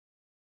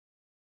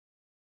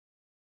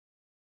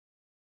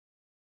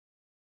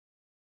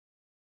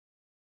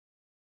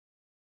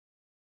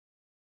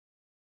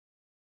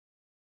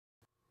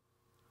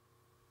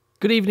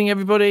Good evening,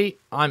 everybody.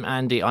 I'm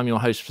Andy. I'm your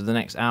host for the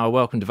next hour.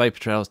 Welcome to Vapor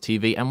Trails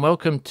TV and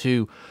welcome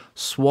to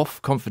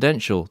SWOF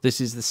Confidential. This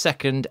is the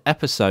second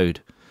episode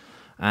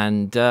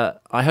and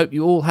I hope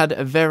you all had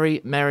a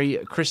very Merry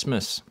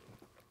Christmas.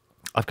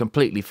 I've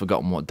completely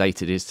forgotten what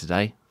date it is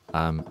today.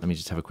 Let me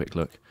just have a quick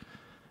look.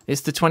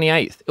 It's the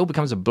 28th. It all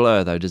becomes a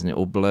blur though, doesn't it? It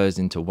all blurs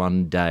into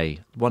one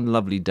day. One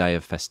lovely day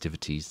of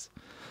festivities.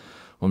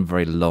 One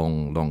very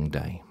long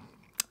day.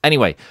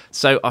 Anyway,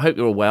 so I hope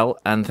you're all well,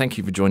 and thank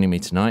you for joining me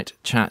tonight.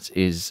 Chat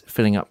is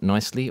filling up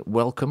nicely.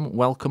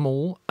 Welcome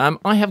all.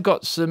 I have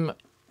got some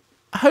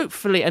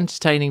hopefully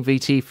entertaining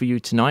VT for you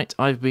tonight.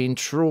 I've been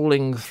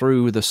trawling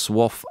through the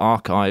SWOF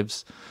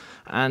archives,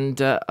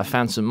 and I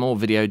found some more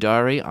video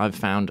diary. I've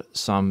found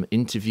some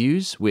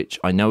interviews, which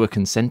I know are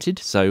consented,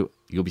 so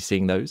you'll be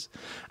seeing those,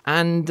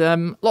 and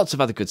lots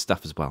of other good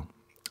stuff as well.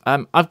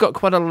 I've got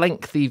quite a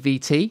lengthy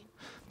VT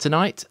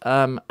tonight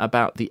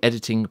about the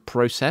editing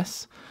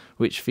process,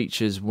 which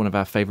features one of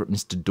our favourite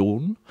Mr.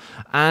 Dawn.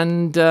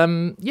 And,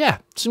 yeah,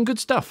 some good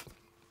stuff.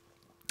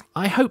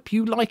 I hope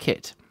you like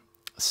it.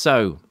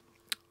 So,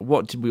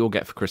 what did we all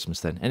get for Christmas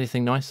then?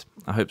 Anything nice?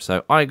 I hope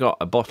so. I got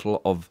a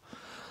bottle of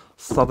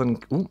Southern...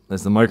 Ooh,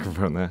 there's the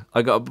microphone there.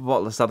 I got a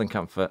bottle of Southern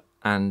Comfort,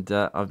 and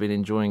I've been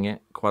enjoying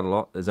it quite a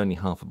lot. There's only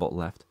half a bottle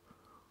left.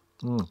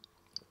 I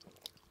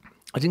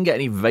didn't get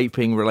any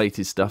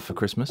vaping-related stuff for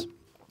Christmas.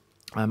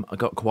 I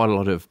got quite a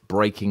lot of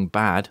Breaking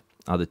Bad.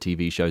 Other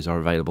TV shows are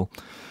available.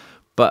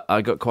 But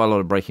I got quite a lot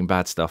of Breaking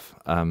Bad stuff,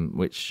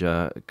 which,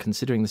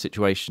 considering the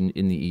situation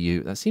in the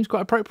EU, that seems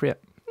quite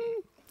appropriate.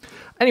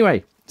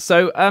 Anyway,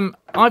 so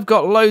I've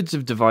got loads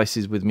of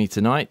devices with me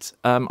tonight.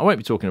 I won't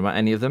be talking about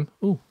any of them.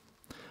 Ooh,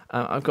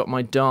 I've got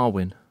my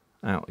Darwin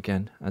out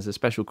again as a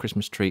special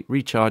Christmas treat.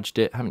 Recharged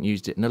it, haven't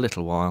used it in a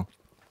little while.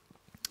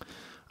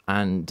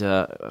 And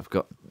I've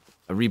got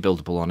a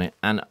rebuildable on it.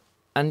 And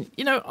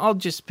you know, I'll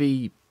just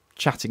be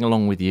chatting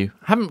along with you.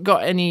 Haven't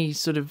got any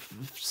sort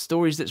of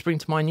stories that spring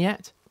to mind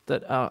yet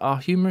that are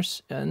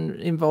humorous and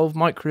involve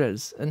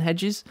micros and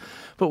hedges,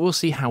 but we'll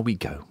see how we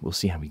go.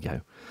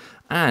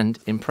 And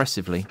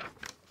impressively,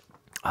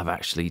 I've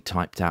actually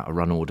typed out a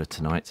run order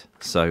tonight,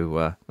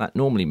 so that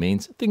normally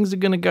means things are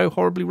going to go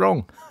horribly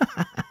wrong.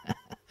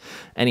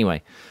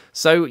 Anyway,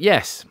 so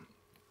yes,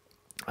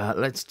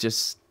 let's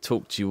just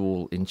talk to you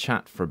all in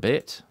chat for a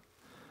bit.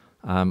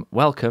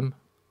 Welcome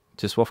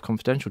to SWOF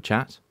Confidential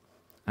Chat.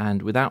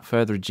 And without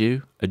further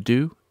ado,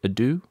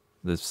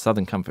 the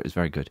Southern Comfort is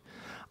very good.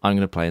 I'm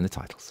going to play in the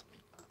titles.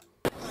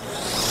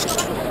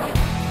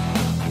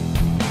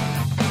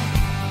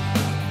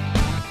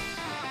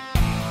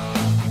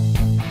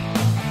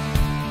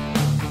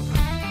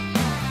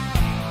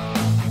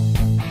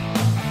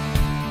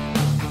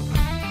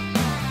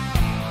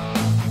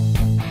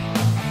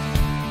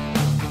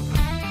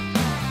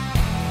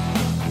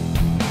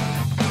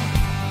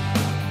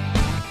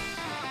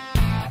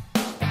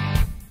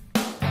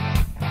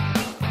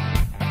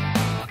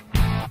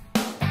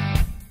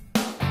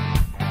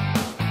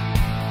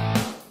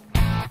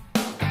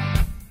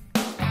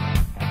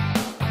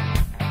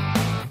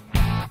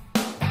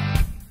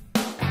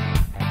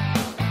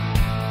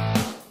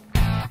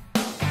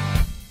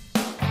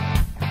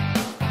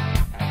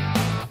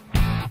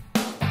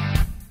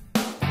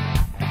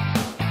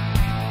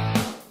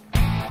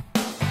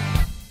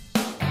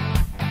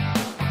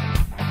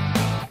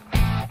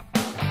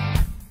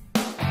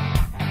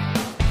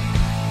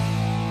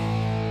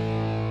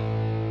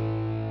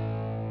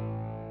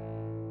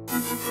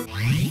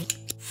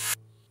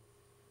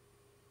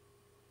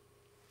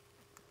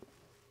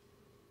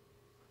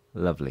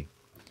 Lovely.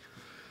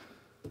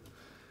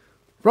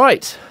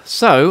 Right,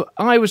 so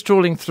I was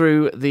trawling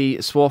through the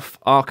SWOF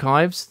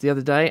archives the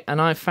other day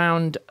and I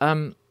found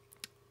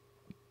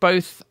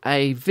both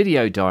a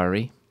video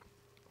diary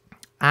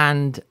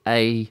and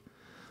an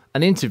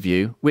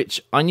interview,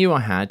 which I knew I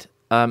had.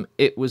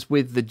 It was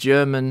with the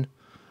German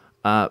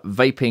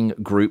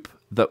vaping group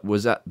that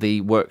was at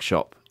the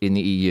workshop in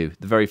the EU,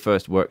 the very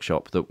first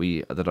workshop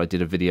that I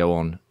did a video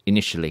on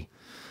initially.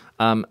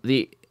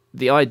 The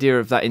idea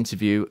of that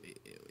interview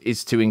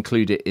is to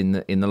include it in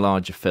the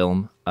larger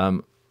film,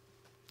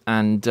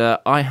 and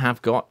I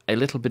have got a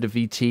little bit of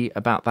VT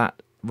about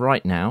that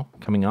right now,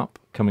 coming up,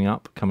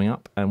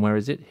 and where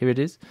is it? Here it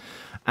is.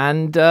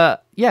 And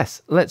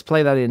yes, let's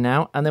play that in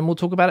now, and then we'll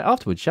talk about it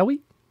afterwards, shall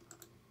we?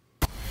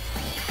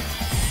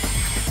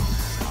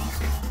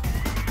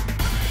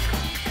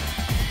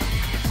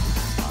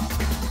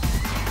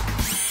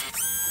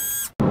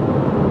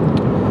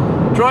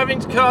 Driving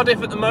to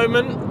Cardiff at the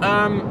moment,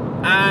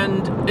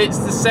 and it's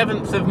the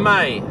 7th of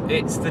May.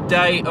 It's the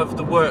day of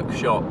the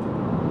workshop.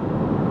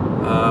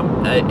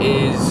 It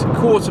is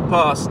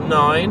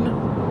 9:15,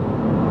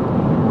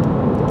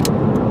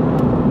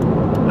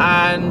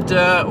 and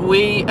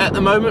we at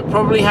the moment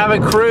probably have a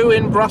crew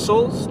in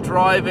Brussels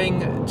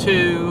driving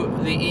to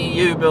the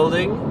EU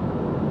building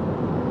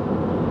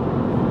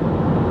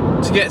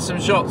to get some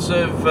shots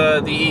of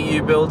the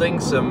EU building.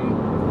 It's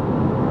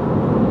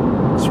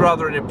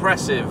rather an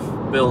impressive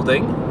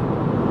building,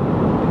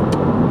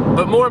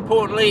 but more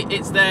importantly,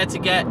 it's there to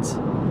get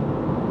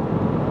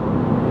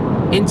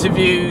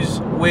interviews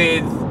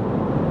with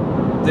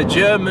the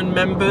German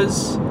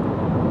members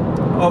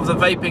of the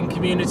vaping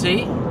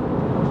community.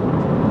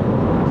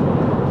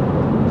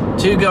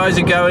 Two guys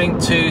are going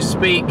to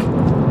speak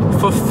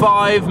for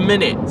 5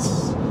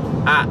 minutes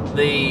at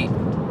the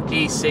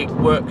e-cig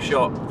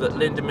workshop that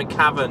Linda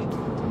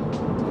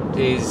McCavan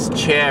is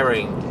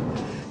chairing.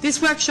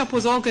 This workshop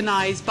was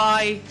organised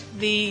by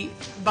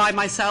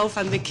myself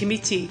and the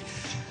committee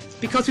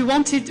because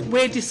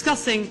we're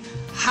discussing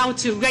how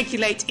to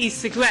regulate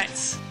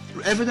e-cigarettes.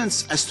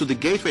 Evidence as to the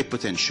gateway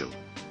potential.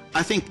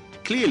 I think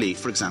clearly,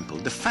 for example,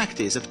 the fact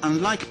is that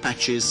unlike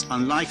patches,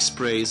 unlike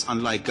sprays,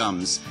 unlike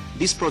gums,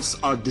 these products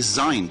are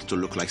designed to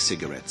look like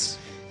cigarettes.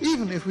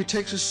 Even if we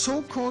take the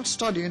so-called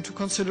study into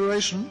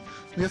consideration,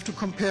 we have to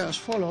compare as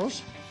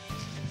follows.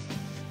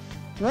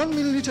 1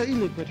 milliliter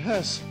e-liquid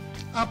has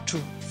up to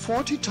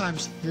 40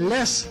 times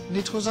less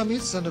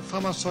nitrosamides than a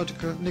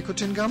pharmaceutical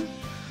nicotine gum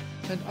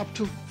and up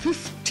to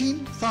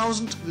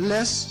 15,000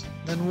 less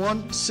than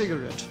one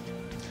cigarette.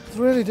 It's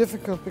really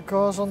difficult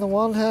because on the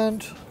one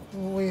hand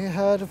we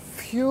had a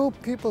few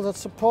people that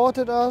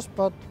supported us,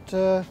 but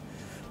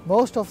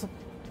most of the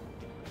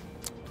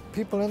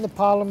people in the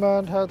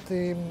parliament had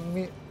the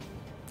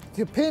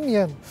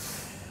opinion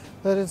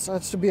that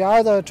it's to be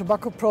either a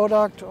tobacco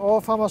product or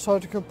a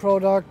pharmaceutical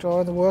product,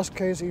 or in the worst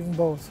case even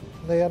both.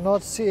 They are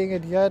not seeing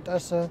it yet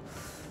as a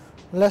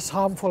less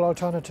harmful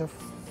alternative.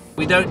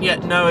 We don't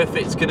yet know if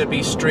it's going to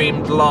be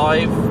streamed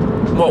live.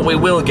 What we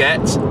will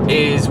get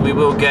is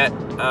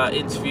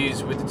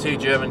interviews with the two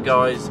German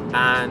guys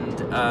and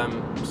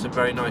some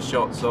very nice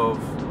shots of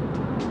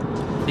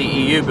the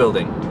EU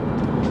building,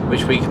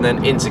 which we can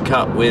then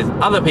intercut with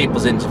other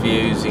people's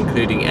interviews,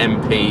 including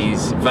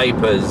MPs,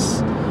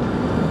 vapors,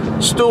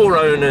 store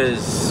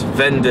owners,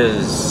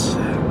 vendors,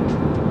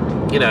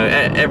 you know,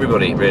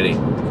 everybody really.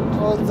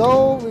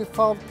 Although we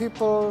found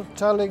people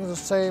telling the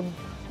same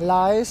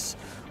lies,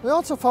 we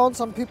also found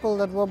some people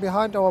that were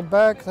behind our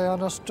back. They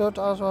understood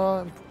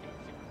our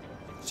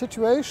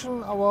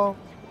situation, our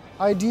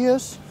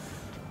ideas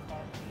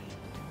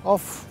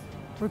of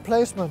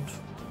replacement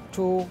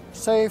to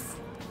save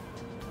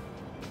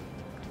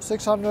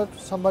 600,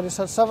 somebody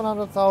said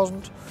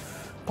 700,000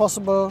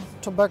 possible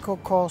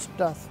tobacco-caused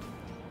death.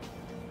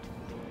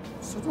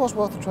 So it was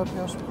worth the trip,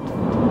 yes.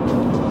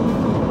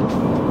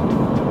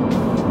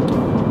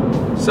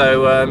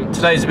 So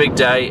today's a big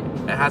day.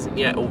 It hasn't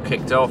yet all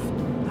kicked off.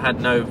 Had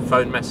no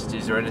phone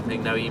messages or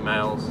anything, no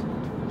emails.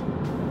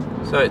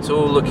 So it's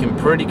all looking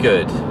pretty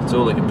good. It's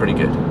all looking pretty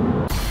good.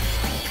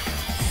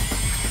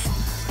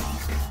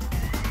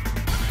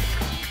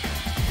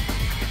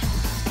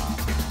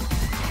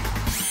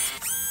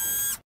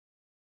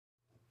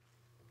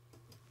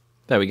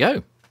 There we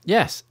go.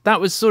 Yes,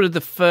 that was sort of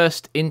the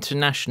first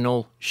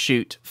international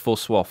shoot for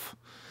SWOF.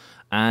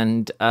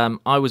 And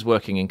I was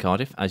working in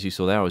Cardiff, as you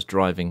saw there. I was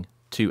driving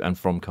to and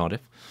from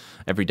Cardiff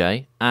every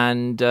day,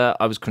 and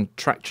I was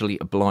contractually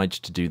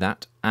obliged to do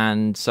that.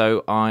 And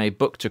so I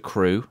booked a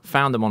crew,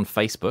 found them on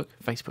Facebook.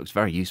 Facebook's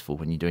very useful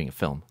when you're doing a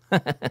film.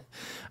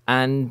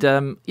 And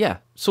yeah,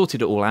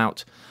 sorted it all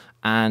out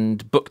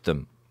and booked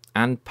them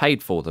and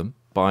paid for them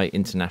by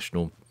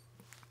international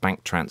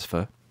bank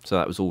transfer. So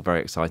that was all very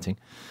exciting.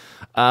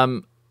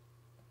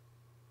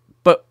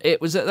 But it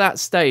was at that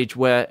stage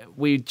where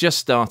we just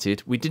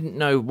started. We didn't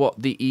know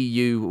what the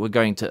EU were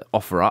going to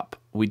offer up.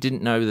 We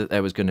didn't know that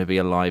there was going to be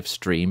a live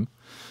stream.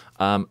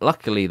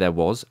 Luckily there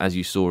was, as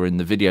you saw in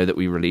the video that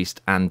we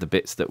released and the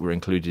bits that were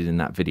included in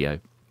that video.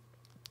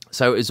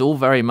 So it was all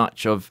very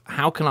much of,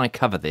 how can I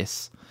cover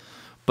this,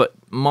 but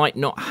might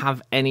not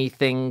have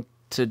anything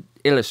to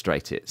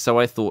illustrate it. So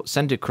I thought,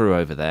 send a crew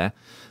over there.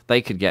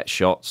 They could get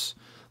shots.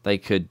 They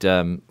could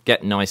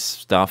get nice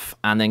stuff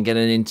and then get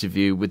an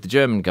interview with the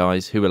German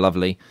guys, who were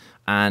lovely,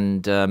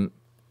 and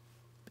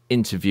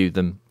interview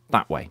them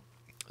that way.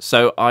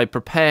 So I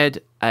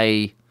prepared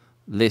a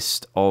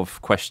list of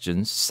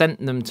questions,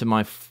 sent them to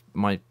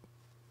my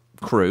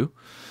crew,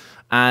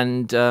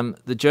 and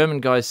the German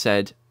guys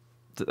said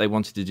that they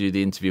wanted to do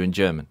the interview in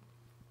German.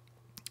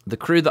 The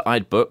crew that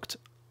I'd booked,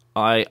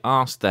 I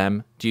asked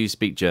them, do you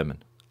speak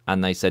German?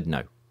 And they said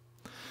no.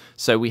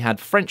 So we had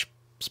French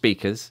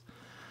speakers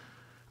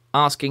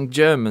asking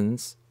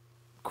Germans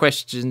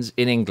questions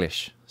in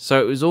English.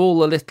 So it was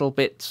all a little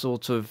bit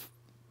sort of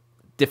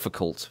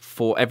difficult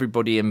for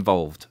everybody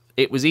involved.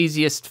 It was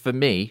easiest for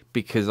me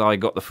because I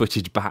got the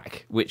footage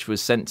back, which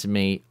was sent to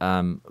me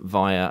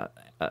via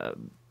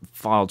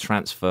file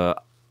transfer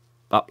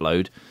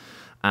upload,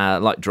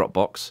 like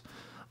Dropbox.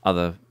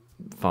 Other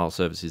file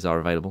services are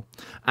available.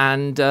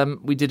 And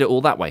we did it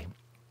all that way.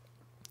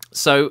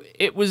 So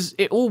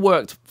it all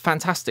worked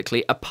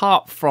fantastically,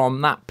 apart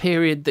from that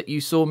period that you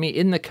saw me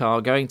in the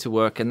car going to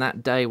work, and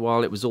that day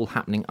while it was all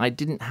happening, I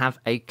didn't have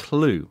a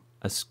clue,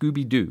 a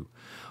Scooby-Doo,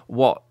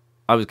 what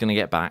I was going to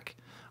get back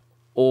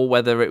or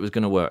whether it was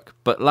going to work.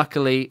 But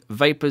luckily,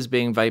 vapors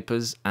being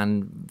vapors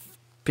and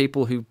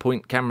people who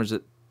point cameras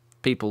at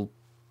people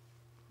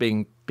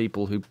being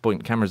people who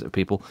point cameras at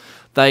people,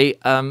 they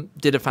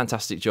did a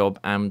fantastic job,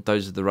 and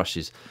those are the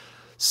rushes.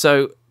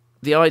 So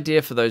the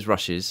idea for those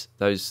rushes,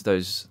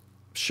 those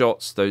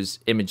shots, those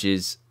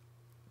images,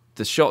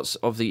 the shots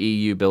of the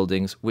EU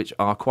buildings, which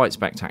are quite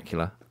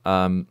spectacular,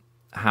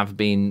 have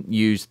been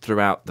used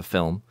throughout the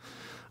film.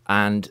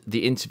 And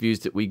the interviews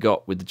that we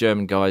got with the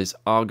German guys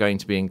are going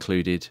to be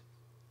included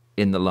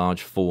in the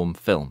large form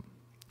film.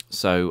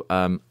 So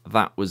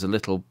that was a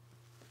little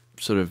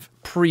sort of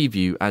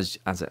preview, as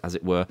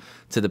it were,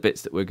 to the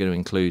bits that we're going to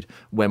include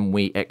when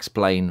we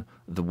explain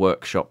the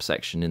workshop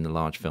section in the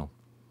large film.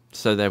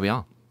 So there we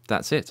are.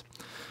 That's it.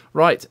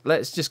 Right,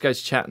 let's just go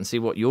to chat and see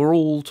what you're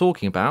all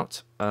talking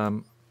about.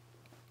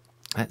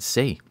 Let's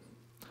see.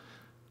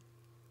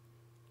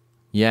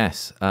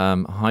 Yes,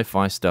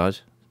 Hi-Fi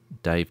Stud,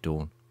 Dave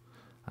Dawn.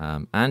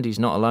 Andy's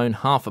not alone.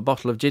 Half a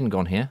bottle of gin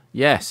gone here.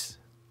 Yes,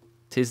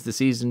 'tis the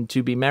season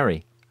to be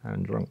merry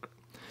and drunk.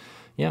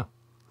 Yeah.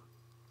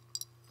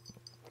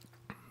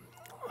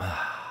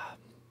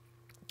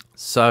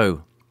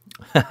 So,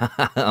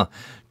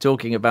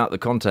 talking about the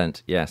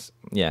content. Yes.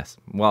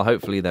 Well,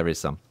 hopefully there is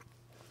some.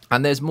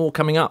 And there's more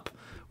coming up.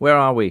 Where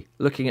are we?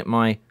 Looking at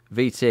my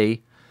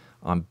VT,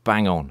 I'm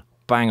bang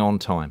on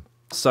time.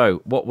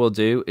 So what we'll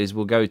do is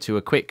we'll go to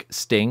a quick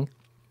sting,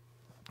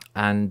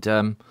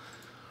 and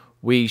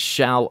we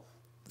shall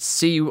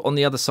see you on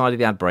the other side of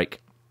the ad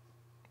break.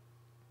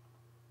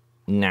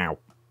 Now.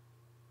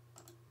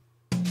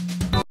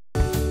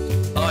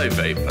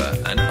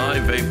 iVapor and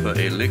iVapor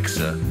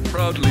Elixir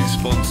proudly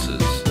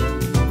sponsors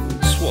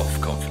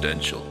SWOF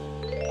Confidential.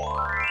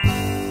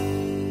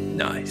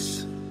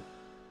 Nice.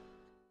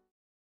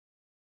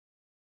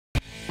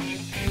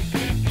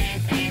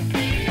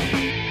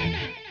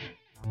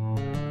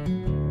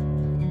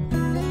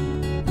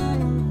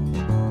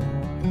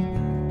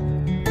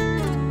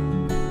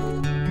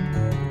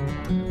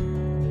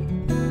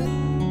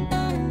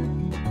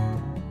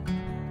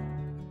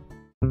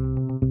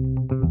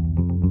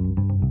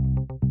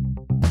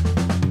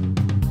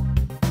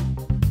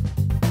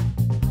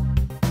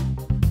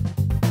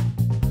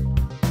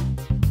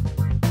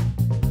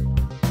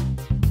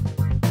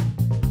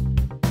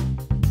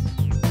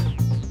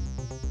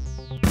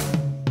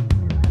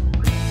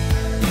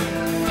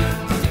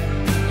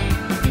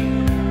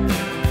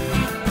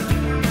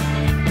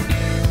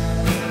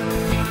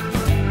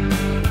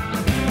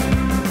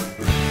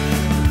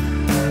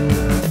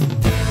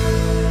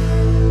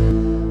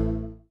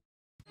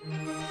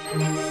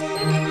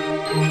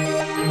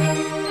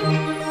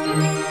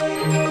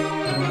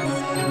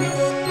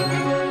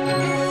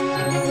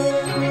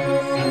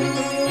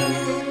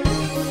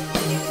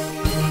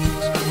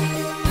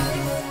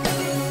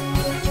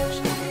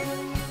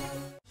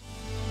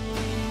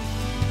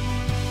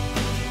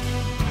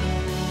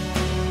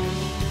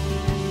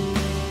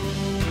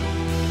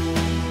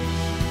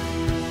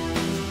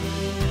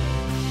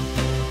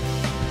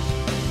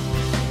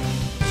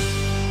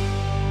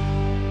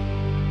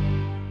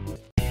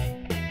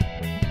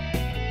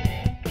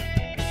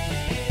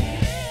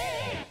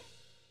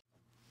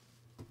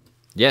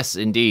 Yes,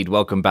 indeed.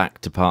 Welcome back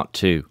to part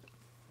 2.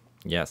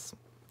 Yes.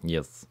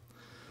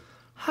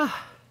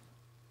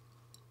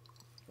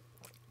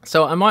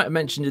 So I might have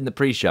mentioned in the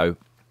pre-show,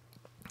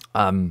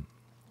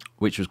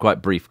 which was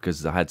quite brief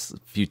because I had a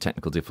few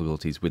technical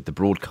difficulties with the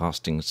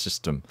broadcasting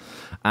system.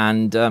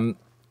 And,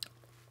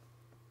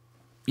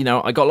 you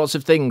know, I got lots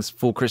of things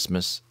for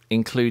Christmas,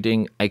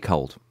 including a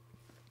cold.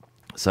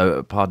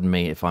 So pardon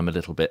me if I'm a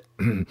little bit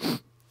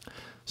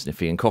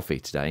sniffy and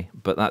coughy today,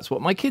 but that's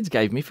what my kids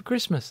gave me for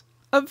Christmas.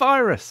 A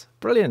virus.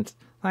 Brilliant.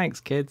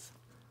 Thanks, kids.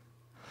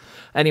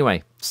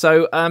 Anyway,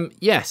 so,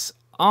 yes,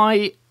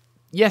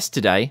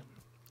 yesterday,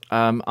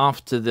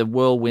 after the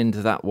whirlwind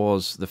that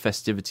was the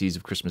festivities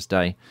of Christmas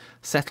Day,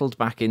 settled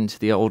back into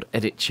the old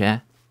edit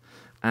chair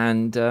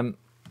and did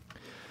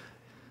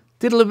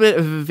a little bit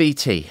of a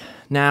VT.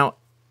 Now,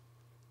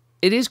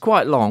 it is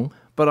quite long,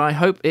 but I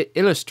hope it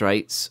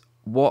illustrates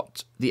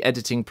what the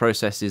editing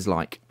process is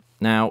like.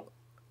 Now,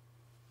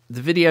 the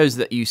videos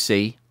that you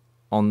see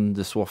on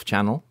the SWOF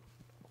channel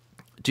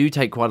do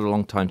take quite a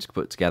long time to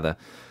put together.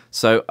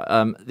 So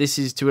this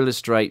is to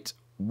illustrate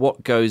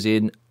what goes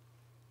in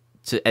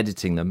to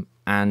editing them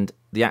and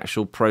the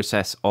actual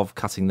process of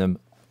cutting them.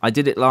 I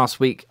did it last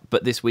week,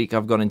 but this week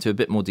I've gone into a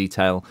bit more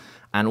detail.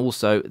 And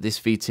also this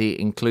VT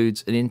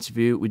includes an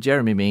interview with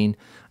Jeremy Mean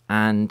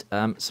and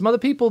some other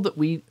people that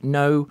we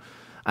know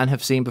and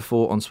have seen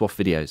before on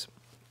SWOF videos.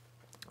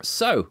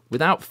 So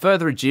without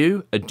further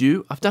ado,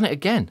 I've done it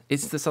again.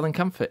 It's the Southern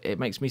Comfort. It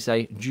makes me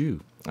say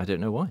Jew. I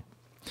don't know why.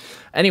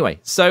 Anyway,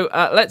 so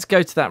let's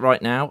go to that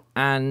right now.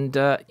 And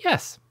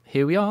yes,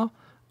 here we are.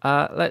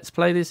 Let's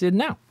play this in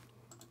now.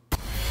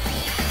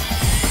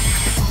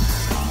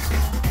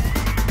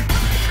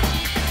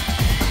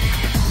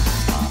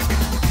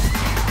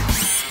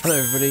 Hello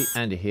everybody,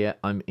 Andy here.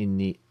 I'm in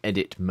the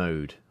edit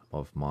mode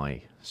of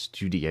my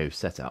studio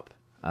setup.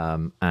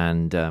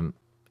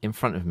 In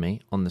front of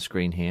me on the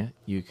screen here,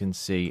 you can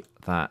see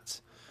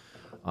that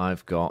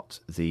I've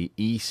got the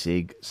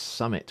e-cig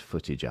summit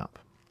footage up.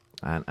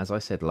 And as I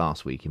said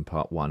last week in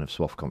part 1 of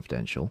SWOF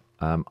Confidential,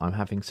 I'm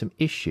having some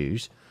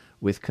issues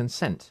with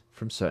consent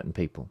from certain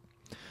people.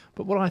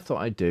 But what I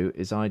thought I'd do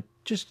is I'd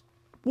just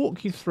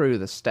walk you through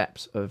the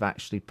steps of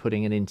actually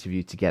putting an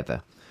interview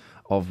together,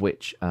 of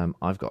which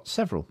I've got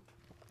several,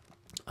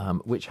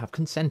 which have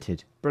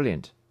consented.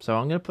 Brilliant. So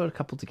I'm going to put a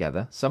couple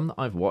together, some that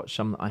I've watched,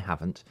 some that I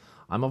haven't.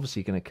 I'm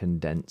obviously going to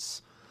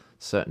condense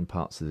certain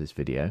parts of this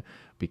video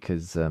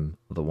because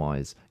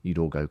otherwise you'd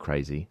all go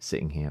crazy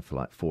sitting here for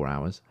like 4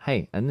 hours.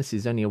 Hey, and this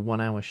is only a 1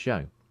 hour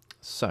show.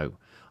 So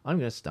I'm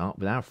going to start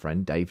with our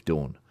friend Dave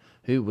Dawn,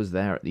 who was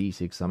there at the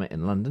e-cigs summit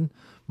in London.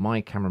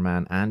 My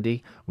cameraman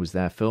Andy was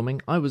there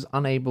filming. I was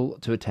unable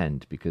to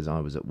attend because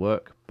I was at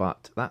work,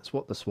 but that's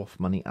what the SWOF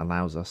money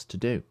allows us to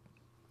do,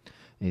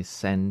 is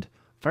send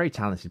very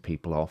talented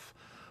people off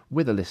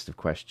with a list of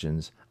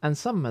questions, and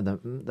some of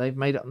them they've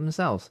made up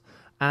themselves,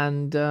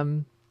 and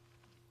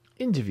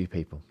interview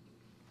people.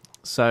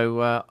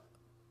 So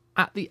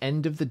at the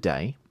end of the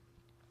day,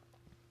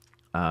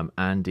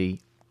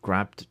 Andy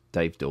grabbed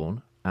Dave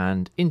Dawn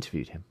and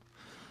interviewed him.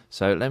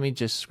 So let me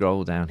just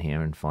scroll down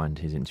here and find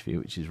his interview,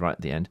 which is right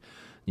at the end.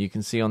 You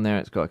can see on there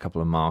it's got a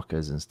couple of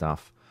markers and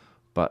stuff,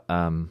 but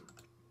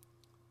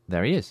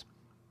there he is.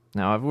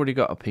 Now I've already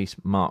got a piece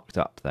marked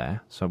up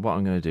there, so what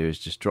I'm going to do is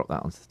just drop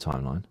that onto the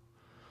timeline,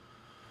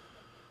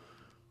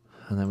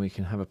 and then we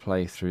can have a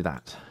play through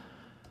that.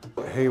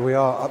 Here we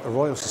are at the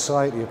Royal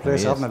Society, a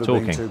place I've never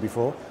been to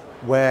before,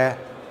 where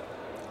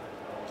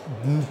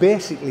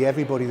basically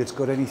everybody that's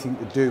got anything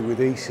to do with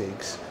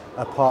e-cigs,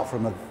 apart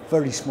from a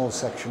very small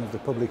section of the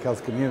public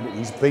health community,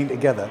 has been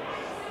together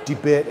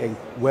debating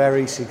where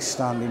e-cigs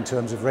stand in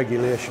terms of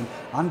regulation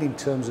and in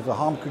terms of the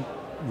harm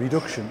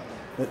reduction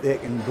that they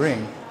can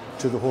bring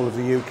to the whole of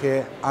the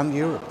UK and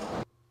Europe.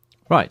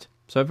 Right,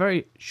 so a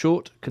very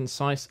short,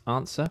 concise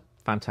answer.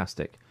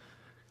 Fantastic.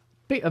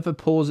 Bit of a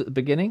pause at the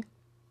beginning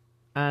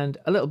and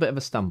a little bit of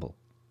a stumble.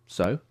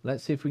 So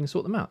let's see if we can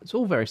sort them out. It's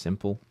all very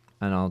simple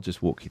and I'll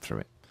just walk you through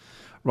it.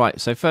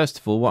 Right, so first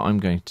of all, what I'm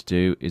going to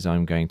do is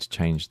I'm going to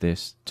change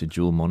this to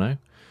dual mono,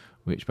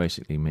 which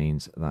basically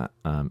means that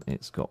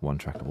it's got one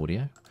track of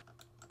audio.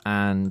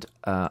 And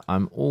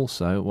I'm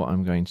also, what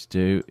I'm going to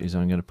do is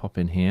I'm going to pop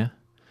in here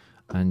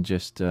and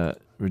just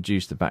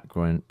reduce the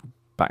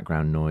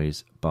background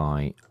noise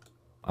by,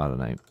 I don't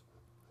know,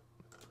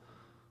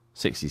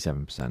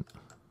 67%.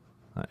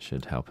 That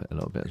should help it a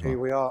little bit as well. Here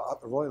we are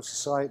at the Royal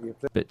Society,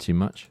 a bit too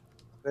much.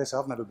 Place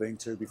I've never been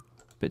to before.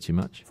 Bit too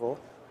much.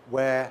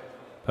 Where...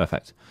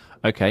 Perfect.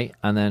 Okay,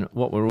 and then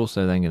what we're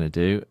also then going to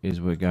do is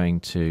we're going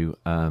to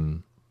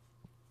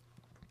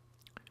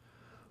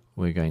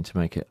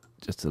make it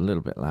just a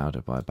little bit louder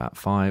by about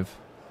 5.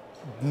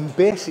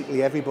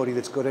 Basically, everybody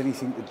that's got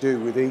anything to do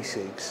with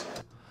e-cigs.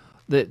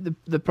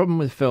 The problem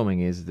with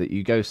filming is that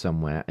you go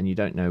somewhere and you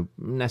don't know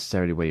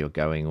necessarily where you're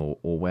going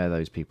or where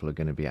those people are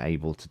going to be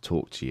able to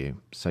talk to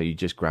you. So you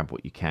just grab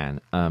what you can.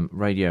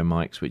 Radio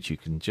mics, which you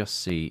can just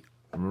see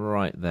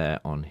right there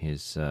on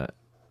his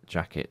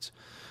jacket.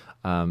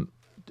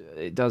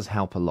 It does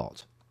help a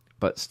lot,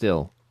 but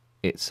still,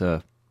 it's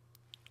a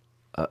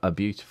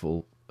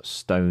beautiful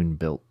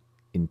stone-built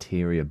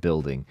interior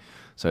building,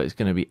 so it's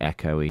going to be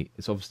echoey.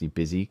 It's obviously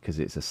busy because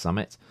it's a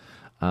summit,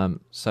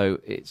 so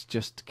it's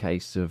just a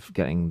case of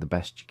getting the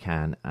best you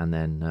can and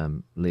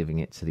then leaving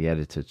it to the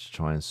editor to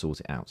try and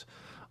sort it out.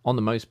 On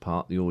the most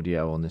part, the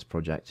audio on this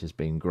project has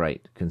been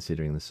great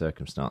considering the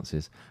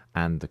circumstances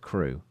and the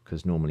crew,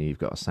 because normally you've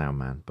got a sound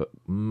man, but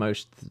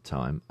most of the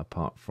time,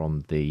 apart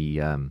from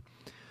the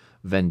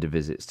vendor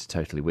visits to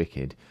Totally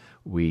Wicked,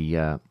 we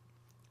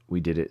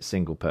did it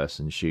single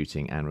person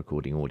shooting and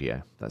recording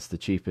audio. That's the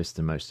cheapest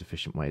and most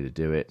efficient way to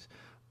do it,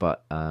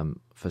 but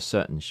for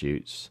certain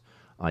shoots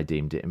I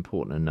deemed it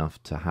important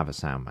enough to have a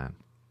sound man.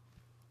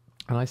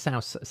 And I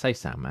say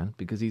sound man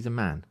because he's a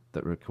man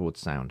that records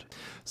sound.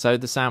 So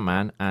the sound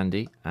man,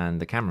 Andy,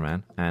 and the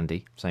cameraman,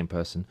 Andy, same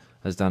person,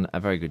 has done a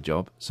very good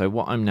job. So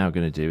what I'm now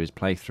going to do is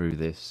play through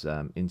this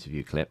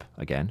interview clip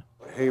again.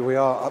 Here we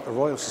are at the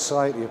Royal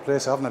Society, a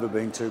place I've never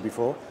been to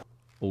before.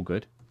 All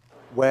good.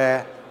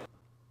 Where...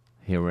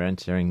 Here we're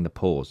entering the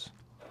pause.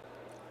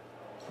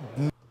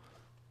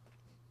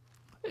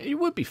 It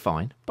would be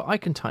fine, but I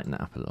can tighten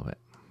that up a little bit.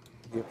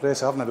 A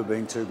place I've never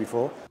been to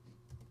before.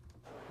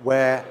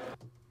 Where...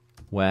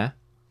 Where?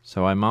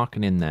 So I'm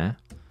marking in there.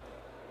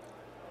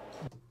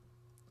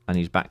 And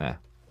he's back there.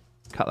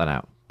 Cut that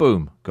out.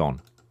 Boom,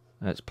 gone.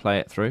 Let's play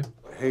it through.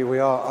 Here we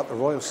are at the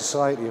Royal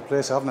Society, a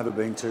place I've never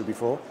been to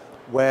before,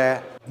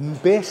 where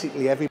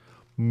basically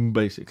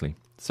Basically.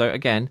 So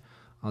again,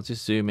 I'll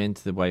just zoom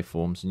into the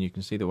waveforms and you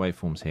can see the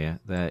waveforms here.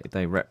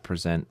 They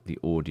represent the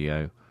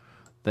audio.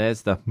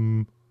 There's the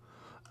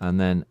and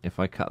then if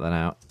I cut that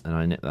out and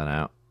I nip that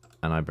out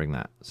and I bring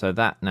that. So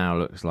that now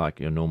looks like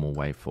your normal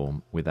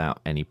waveform without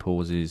any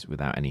pauses,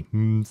 without any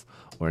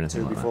or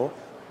anything like that.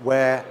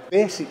 Where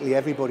basically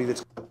everybody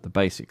that's... The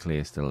basically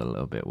is still a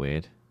little bit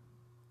weird.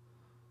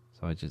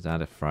 So I just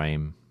add a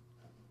frame.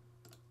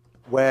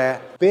 Where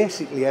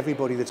basically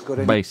everybody that's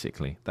got...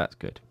 Basically, that's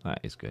good. That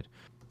is good.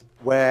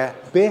 Where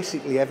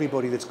basically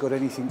everybody that's got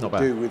anything to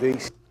do with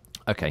these...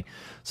 Okay,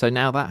 so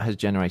now that has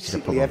generated a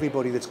problem.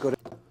 Everybody that's got...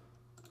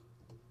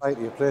 A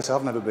place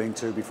I've never been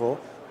to before,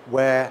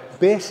 where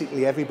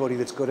basically everybody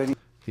that's got any...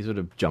 He sort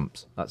of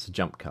jumps. That's a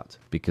jump cut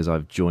because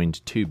I've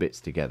joined two bits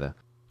together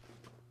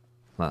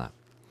like that.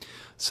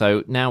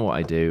 So now what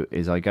I do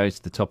is I go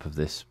to the top of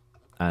this,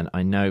 and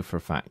I know for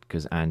a fact,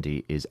 because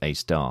Andy is a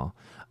star,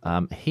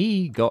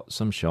 he got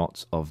some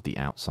shots of the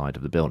outside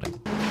of the building.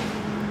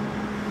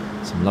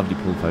 Some lovely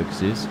pull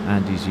focuses.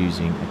 Andy's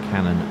using a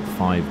Canon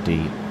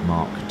 5D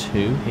Mark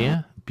II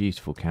here.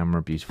 Beautiful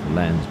camera, beautiful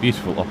lens,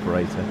 beautiful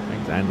operator.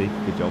 Thanks, Andy.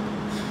 Good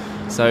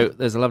job. So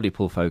there's a lovely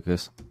pull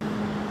focus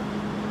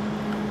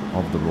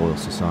of the Royal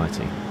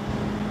Society.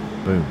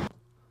 Boom.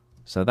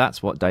 So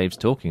that's what Dave's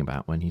talking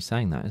about when he's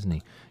saying that, isn't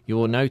he? You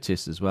will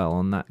notice as well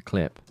on that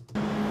clip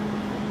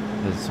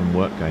there's some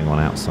work going on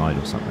outside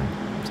or something.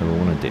 So we'll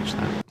want to ditch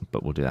that,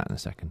 but we'll do that in a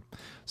second.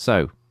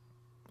 So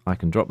I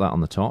can drop that on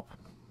the top.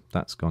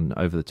 That's gone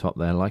over the top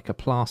there like a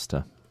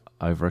plaster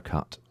over a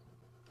cut.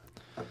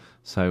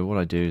 So what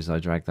I do is I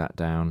drag that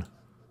down.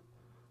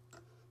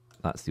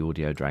 That's the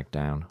audio drag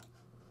down.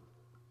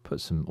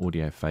 Put some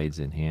audio fades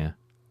in here.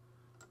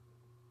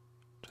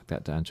 Drag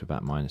that down to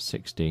about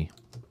 -60.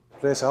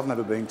 Place I've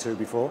never been to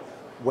before,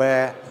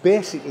 where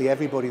basically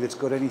everybody that's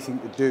got anything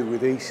to do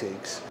with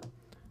e-cigs.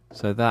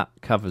 So that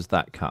covers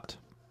that cut.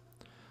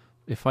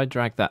 If I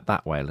drag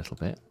that way a little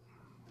bit,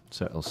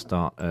 so it'll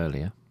start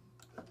earlier,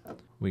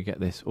 we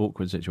get this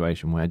awkward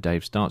situation where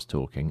Dave starts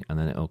talking and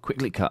then it'll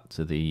quickly cut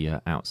to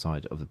the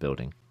outside of the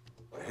building.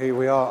 Here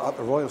we are at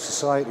the Royal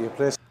Society, a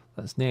place...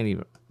 That's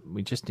nearly...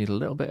 We just need a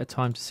little bit of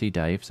time to see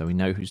Dave so we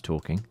know who's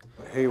talking.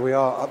 Here we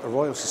are at the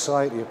Royal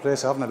Society, a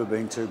place I've never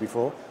been to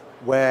before,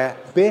 where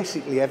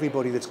basically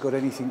everybody that's got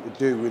anything to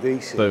do with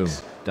e-cigs... Boom.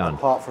 Done.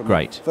 Apart from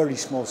Great. a very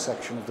small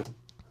section of the...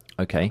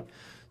 Okay.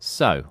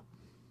 So,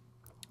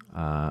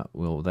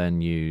 we'll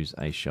then use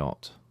a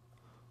shot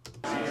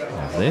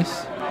of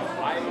this.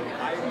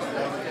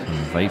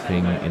 And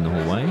vaping in the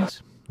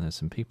hallways. There's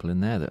some people in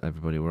there that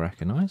everybody will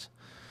recognise.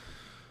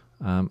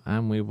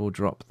 And we will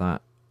drop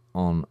that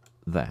on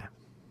there.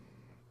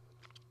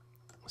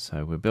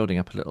 So we're building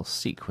up a little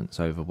sequence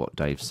over what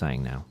Dave's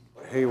saying now.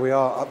 Here we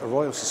are at the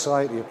Royal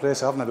Society, a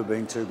place I've never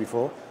been to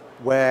before,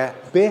 where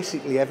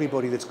basically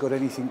everybody that's got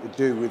anything to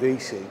do with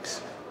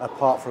e-cigs,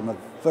 apart from a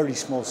very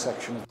small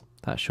section of...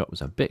 That shot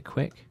was a bit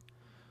quick,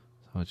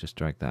 so I'll just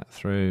drag that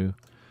through.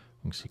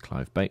 You can see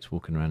Clive Bates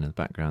walking around in the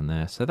background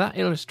there. So that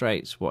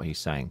illustrates what he's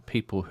saying.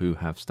 People who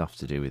have stuff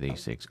to do with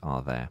e-cigs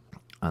are there.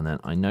 And then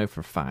I know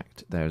for a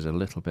fact there's a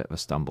little bit of a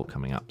stumble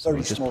coming up, so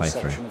we'll just play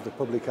through. Very small section of the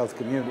public health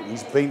community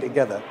has been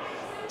together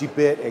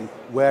debating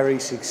where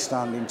e-cigs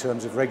stand in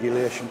terms of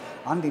regulation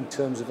and in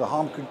terms of the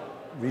harm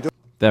reduction.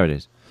 There it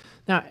is.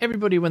 Now,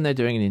 everybody, when they're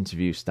doing an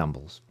interview,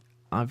 stumbles.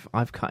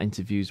 I've cut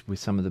interviews with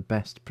some of the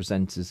best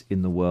presenters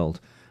in the world,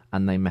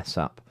 and they mess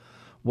up.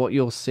 What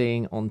you're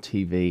seeing on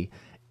TV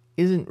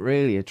isn't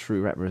really a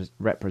true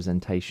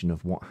representation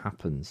of what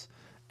happens.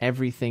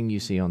 Everything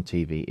you see on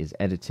TV is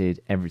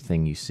edited.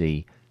 Everything you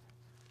see,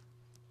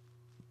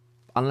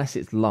 unless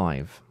it's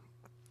live,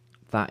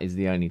 that is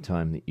the only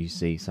time that you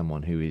see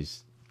someone who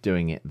is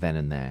doing it then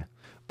and there.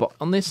 But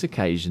on this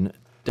occasion,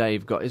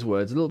 Dave got his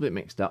words a little bit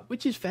mixed up,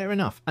 which is fair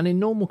enough. And in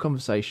normal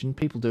conversation,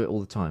 people do it all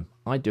the time.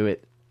 I do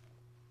it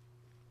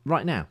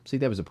right now. See,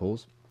 there was a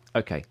pause.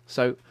 Okay,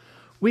 so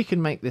we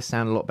can make this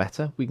sound a lot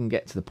better. We can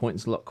get to the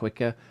points a lot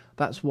quicker.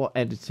 That's what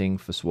editing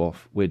for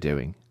SWOF we're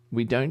doing.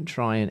 We don't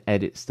try and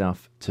edit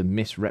stuff to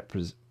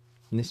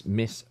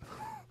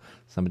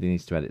somebody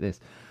needs to edit this.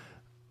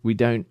 We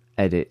don't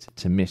edit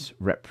to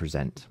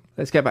misrepresent.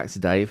 Let's get back to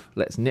Dave.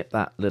 Let's nip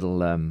that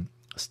little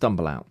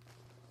stumble out.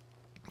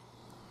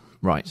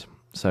 Right,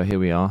 so here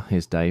we are.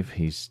 Here's Dave.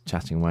 He's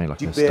chatting away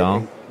like a star.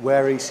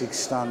 Where e-cigs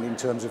stand in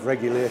terms of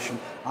regulation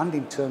and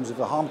in terms of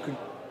the harm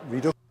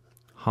reduction.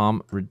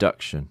 Harm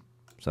reduction.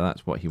 So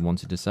that's what he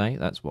wanted to say.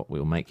 That's what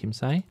we'll make him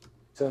say.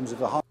 In terms of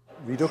the harm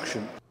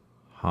reduction.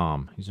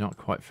 Harm. He's not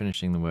quite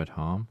finishing the word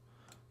harm.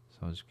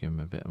 So I'll just give him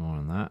a bit more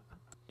on that.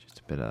 Just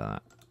a bit of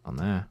that on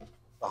there.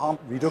 The harm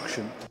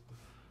reduction.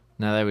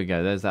 Now there we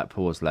go. There's that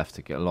pause left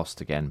to get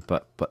lost again.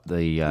 But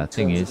the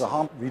thing is, the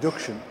harm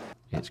reduction.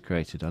 It's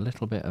created a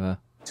little bit of a...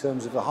 In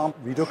terms of the harm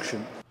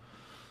reduction.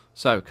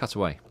 So,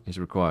 cutaway is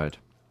required.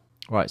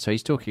 Right, so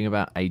he's talking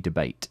about a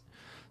debate.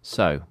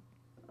 So,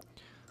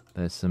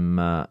 there's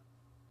some...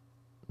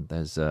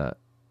 there's a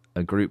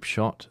group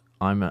shot.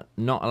 I'm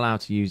not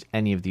allowed to use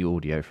any of the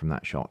audio from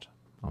that shot,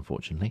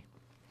 unfortunately.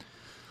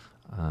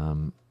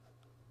 And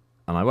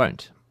I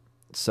won't.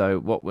 So,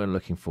 what we're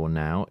looking for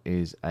now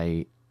is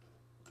a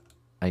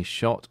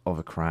shot of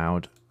a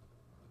crowd.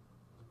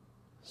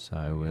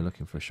 So we're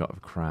looking for a shot of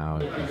a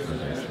crowd.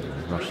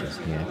 Rushes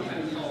here.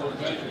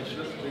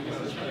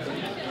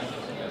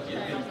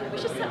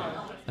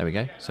 There we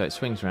go. So it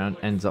swings around,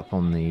 ends up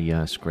on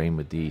the screen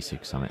with the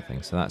e-cig summit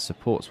thing. So that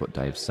supports what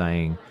Dave's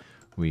saying.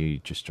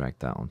 We just drag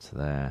that onto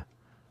there,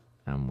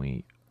 and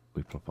we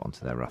plop it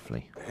onto there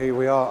roughly. Here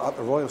we are at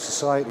the Royal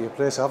Society, a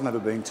place I've never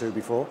been to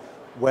before,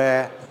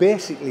 where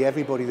basically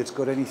everybody that's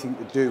got anything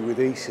to do with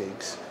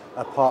e-cigs,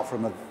 apart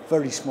from a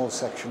very small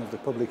section of the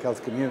public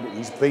health community,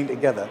 has been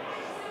together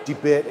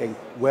debating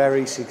where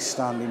e-cigs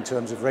stand in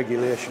terms of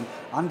regulation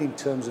and in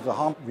terms of the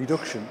harm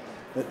reduction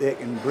that they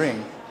can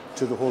bring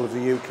to the whole of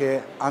the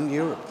UK and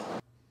Europe.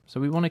 So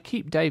we want to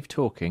keep Dave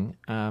talking,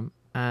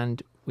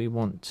 and we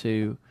want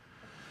to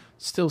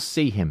still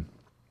see him.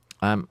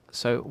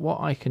 So what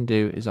I can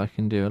do is I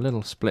can do a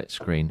little split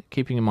screen,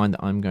 keeping in mind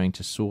that I'm going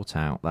to sort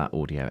out that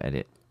audio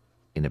edit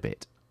in a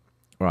bit.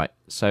 Right,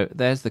 so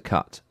there's the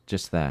cut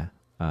just there,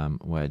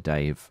 where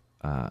Dave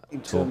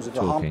in terms of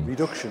the harm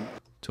reduction.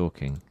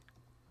 Talking.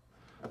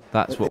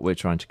 That's what we're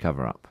trying to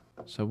cover up.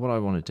 So what I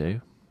want to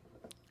do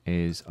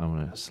is I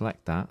want to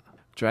select that,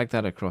 drag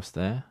that across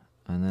there,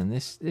 and then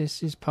this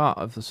is part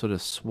of the sort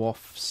of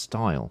SWOF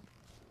style.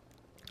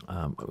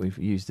 We've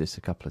used this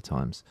a couple of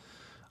times.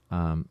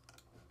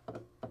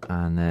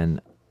 And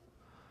then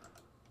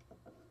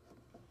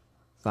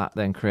that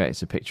then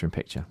creates a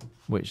picture-in-picture,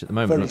 which at the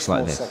moment looks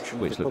like this,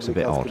 which looks a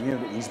bit odd.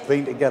 Community's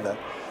been together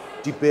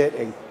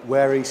debating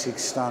where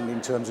e-cigs stand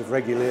in terms of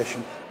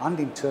regulation and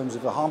in terms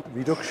of the harm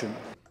reduction.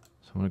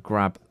 So I'm going to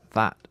grab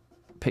that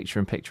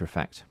picture-in-picture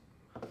effect.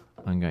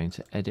 I'm going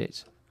to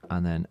edit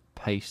and then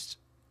paste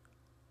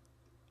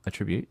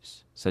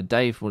attributes. So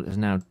Dave has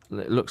now,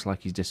 it looks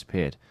like he's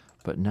disappeared,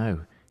 but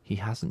no, he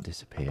hasn't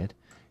disappeared.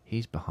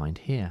 He's behind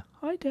here.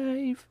 Hi,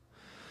 Dave.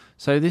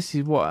 So this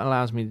is what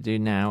allows me to do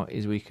now,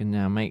 is we can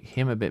now make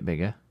him a bit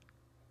bigger,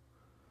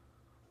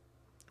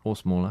 or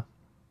smaller,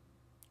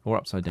 or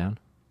upside down.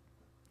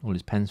 All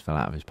his pens fell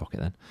out of his pocket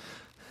then.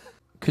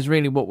 Because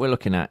really what we're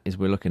looking at is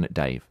we're looking at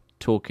Dave,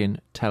 talking,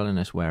 telling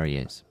us where he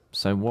is.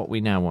 So what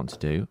we now want to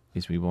do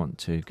is we want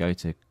to go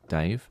to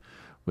Dave.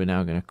 We're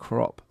now going to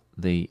crop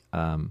the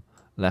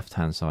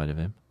left-hand side of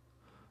him,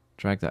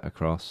 drag that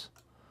across,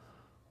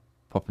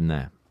 pop him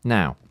there.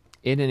 Now,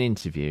 in an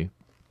interview,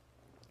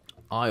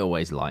 I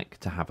always like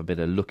to have a bit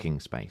of looking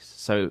space.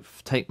 So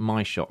take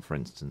my shot, for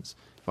instance.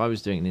 If I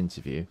was doing an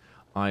interview,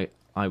 I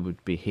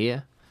would be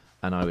here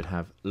and I would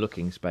have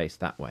looking space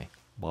that way.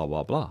 Blah,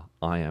 blah, blah.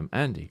 I am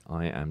Andy.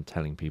 I am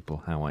telling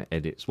people how I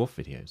edit SWOF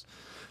videos.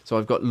 So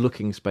I've got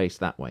looking space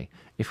that way.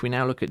 If we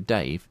now look at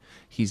Dave,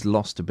 he's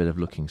lost a bit of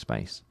looking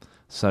space.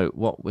 So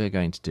what we're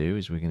going to do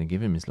is we're going to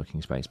give him his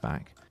looking space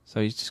back.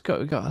 So he's just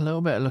got a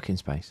little bit of looking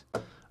space.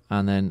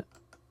 And then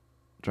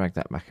drag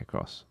that back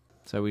across.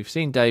 So we've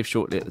seen Dave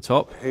shortly at the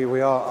top. Here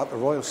we are at the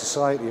Royal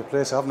Society, a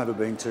place I've never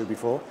been to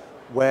before,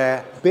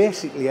 where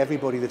basically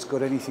everybody that's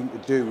got anything to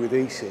do with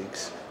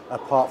e-cigs,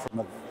 apart from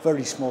a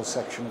very small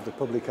section of the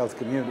public health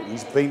community,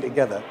 has been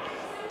together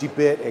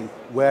debating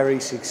where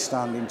e-cigs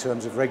stand in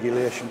terms of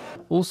regulation.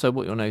 Also,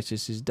 what you'll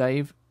notice is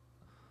Dave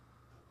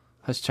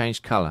has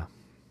changed colour.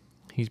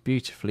 He's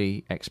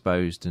beautifully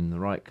exposed in the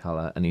right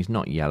colour, and he's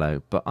not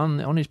yellow, but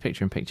on his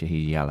picture-in-picture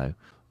he's yellow.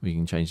 We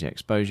can change the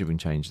exposure, we can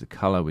change the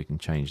colour, we can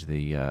change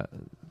the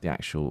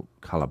actual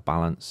colour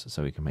balance,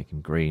 so we can make him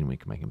green, we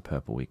can make him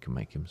purple, we can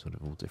make him sort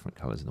of all different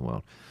colours in the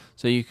world.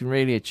 So you can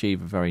really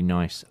achieve a very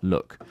nice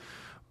look,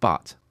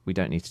 but we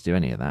don't need to do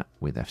any of that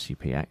with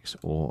FCPX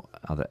or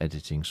other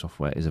editing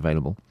software is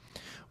available.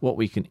 What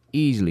we can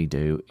easily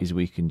do is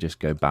we can just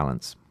go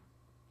balance.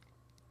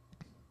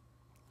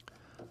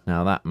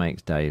 Now that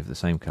makes Dave the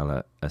same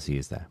colour as he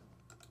is there.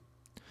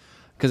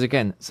 Because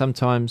again,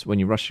 sometimes when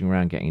you're rushing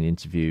around getting an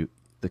interview,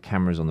 the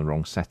camera's on the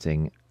wrong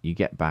setting, you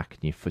get back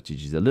and your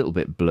footage is a little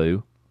bit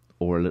blue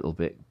or a little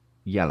bit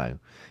yellow.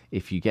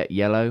 If you get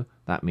yellow,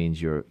 that means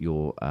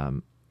your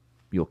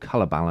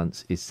colour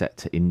balance is set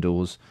to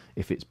indoors.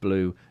 If it's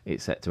blue,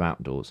 it's set to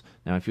outdoors.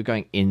 Now, if you're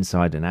going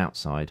inside and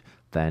outside,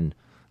 then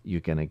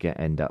you're going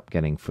to end up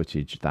getting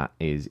footage that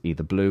is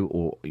either blue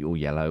or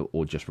yellow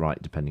or just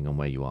right, depending on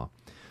where you are.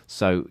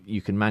 So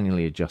you can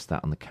manually adjust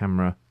that on the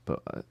camera,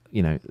 but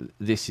you know,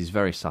 this is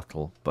very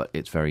subtle, but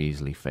it's very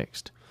easily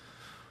fixed.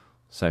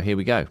 So here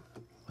we go.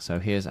 So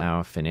here's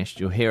our finished.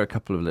 You'll hear a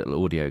couple of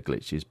little audio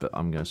glitches, but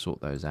I'm going to sort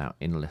those out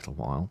in a little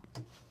while.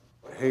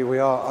 Here we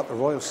are at the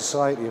Royal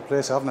Society, a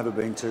place I've never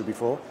been to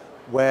before,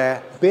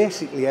 where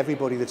basically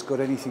everybody that's got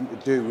anything to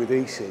do with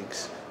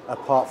e-cigs,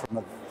 apart from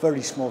a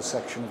very small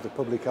section of the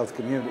public health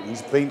community,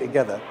 has been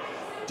together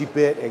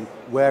debating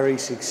where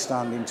e-cigs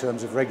stand in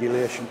terms of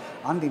regulation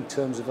and in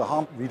terms of the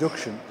harm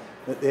reduction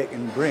that they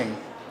can bring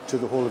to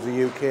the whole of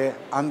the UK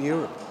and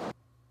Europe.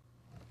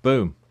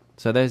 Boom.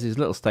 So there's his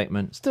little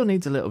statement. Still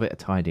needs a little bit of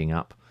tidying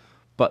up,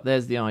 but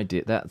there's the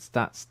idea. That's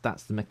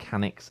the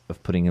mechanics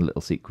of putting a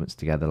little sequence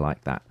together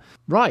like that.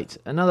 Right,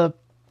 another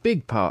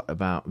big part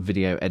about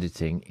video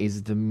editing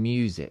is the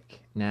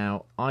music.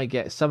 Now, I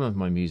get some of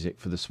my music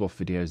for the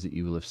SWOF videos that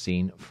you will have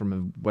seen from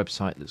a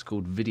website that's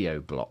called Video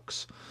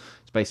Blocks.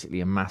 It's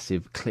basically a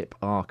massive clip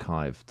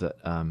archive that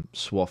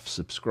SWOF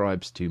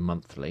subscribes to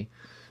monthly,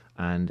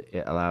 and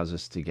it allows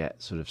us to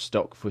get sort of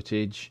stock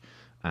footage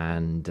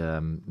and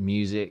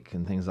music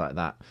and things like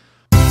that.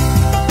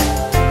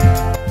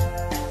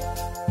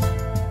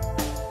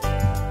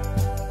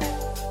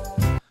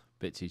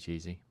 Bit too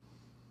cheesy.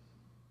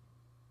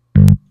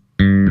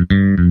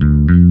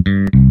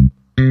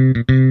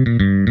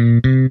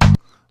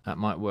 That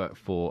might work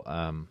for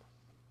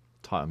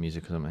title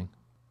music or something.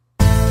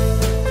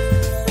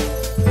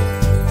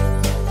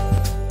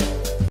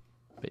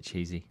 Bit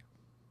cheesy.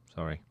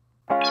 Sorry.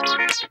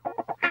 That's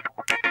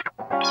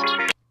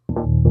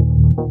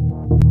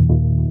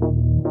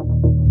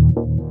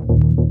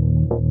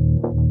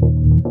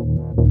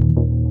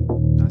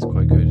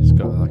quite good. It's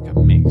got like a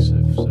mix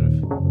of sort of...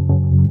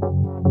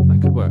 That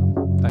could work.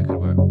 That could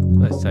work.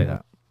 Let's take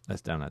that.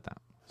 Let's download that.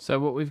 So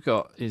what we've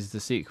got is the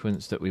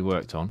sequence that we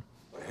worked on.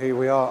 Here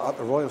we are at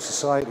the Royal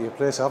Society, a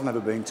place I've never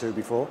been to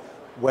before,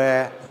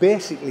 where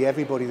basically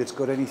everybody that's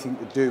got anything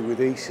to do with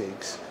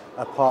e-cigs,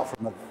 apart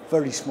from a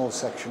very small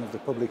section of the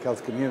public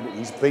health community,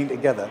 has been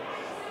together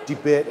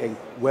debating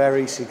where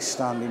e-cigs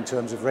stand in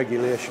terms of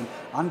regulation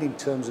and in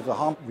terms of the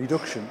harm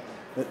reduction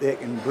that they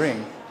can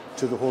bring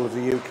to the whole of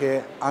the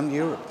UK and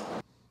Europe.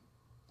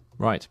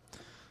 Right.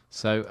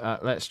 So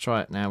let's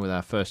try it now with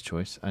our first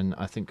choice, and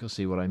I think you'll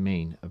see what I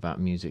mean about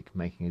music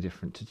making a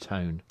difference to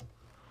tone.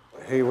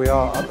 Here we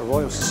are at the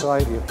Royal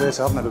Society, a place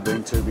I've never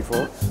been to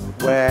before,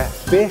 where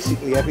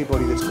basically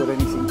everybody that's got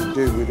anything to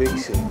do with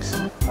e-cigs,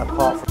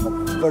 apart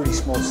from a very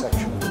small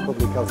section of the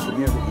public health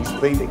community, has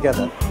been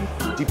together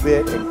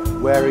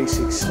debating where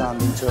e-cigs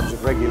stand in terms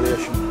of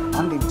regulation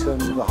and in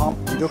terms of the harm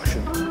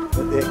reduction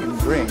that they can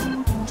bring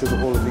to the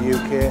whole of the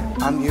UK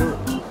and Europe.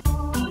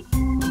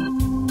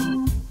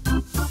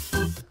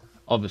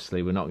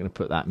 Obviously, we're not going to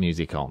put that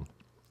music on,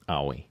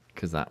 are we?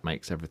 Because that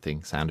makes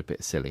everything sound a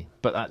bit silly.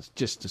 But that's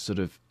just to sort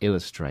of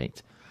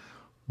illustrate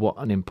what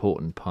an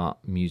important part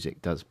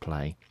music does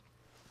play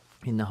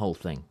in the whole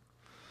thing.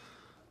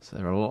 So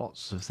there are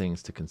lots of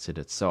things to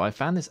consider. So I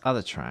found this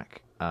other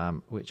track,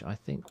 which I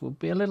think will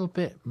be a little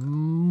bit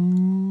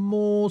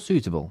more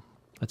suitable.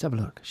 Let's have a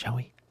look, shall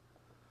we?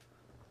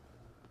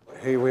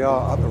 Here we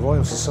are at the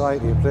Royal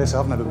Society, a place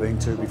I've never been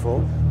to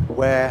before,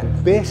 where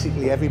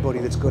basically everybody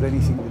that's got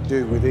anything to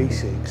do with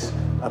e-cigs,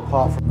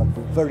 apart from a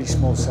very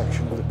small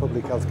section of the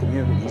public health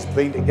community, has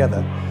been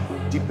together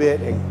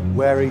debating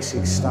where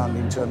e-cigs stand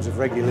in terms of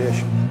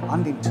regulation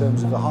and in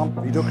terms of the harm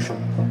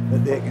reduction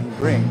that they can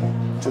bring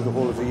to the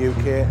whole of the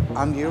UK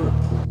and Europe.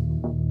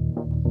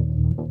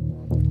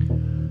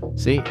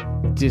 See,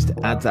 just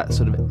adds that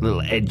sort of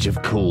little edge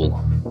of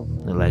cool.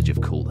 Little edge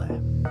of cool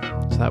there.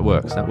 So that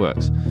works, that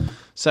works.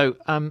 So,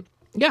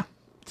 yeah.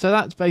 So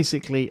that's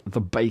basically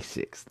the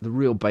basics, the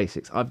real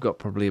basics. I've got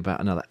probably about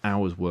another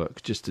hour's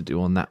work just to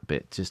do on that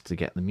bit, just to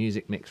get the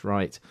music mix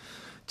right,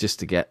 just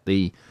to get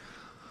the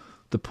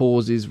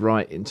pauses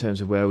right in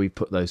terms of where we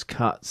put those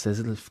cuts.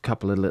 There's a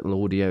couple of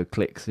little audio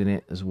clicks in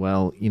it as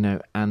well, you know,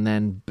 and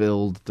then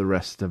build the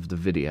rest of the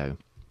video.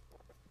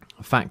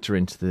 Factor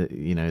into the,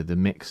 you know, the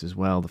mix as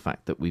well, the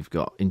fact that we've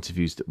got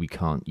interviews that we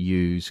can't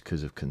use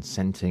because of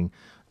consenting,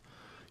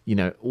 you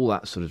know, all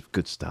that sort of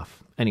good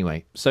stuff.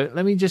 Anyway, so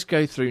let me just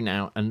go through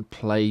now and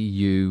play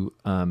you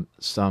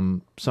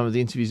some of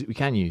the interviews that we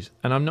can use.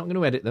 And I'm not going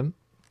to edit them.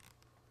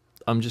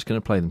 I'm just going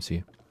to play them to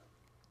you.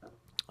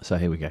 So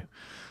here we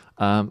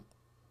go.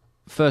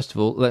 First of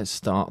all, let's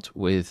start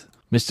with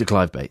Mr.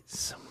 Clive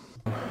Bates.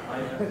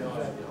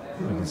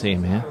 We can see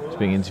him here. He's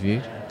being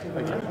interviewed.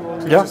 Okay.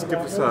 Could you just give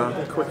us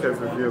a quick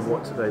overview of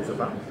what today's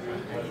about?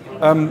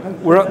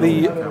 We're at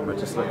the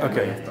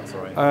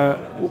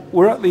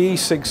we're at the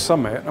e-cigs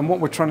summit, and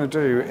what we're trying to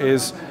do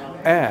is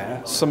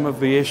air some of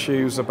the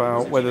issues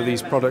about whether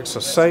these products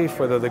are safe,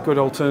 whether they're good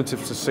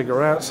alternatives to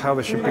cigarettes, how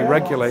they should be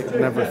regulated,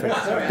 and everything.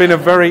 It's been a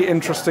very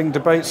interesting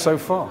debate so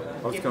far.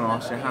 I was going to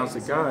ask you, how's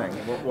it going?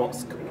 What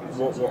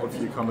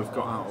have you kind of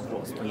got out of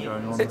what's been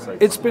going on?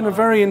 It's been a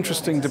very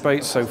interesting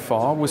debate so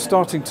far. We're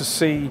starting to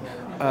see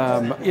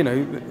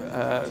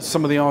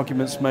some of the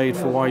arguments made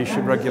for why you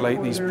should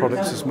regulate these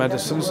products as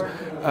medicines.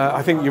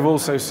 I think you've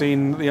also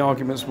seen the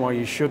arguments why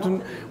you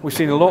shouldn't. We've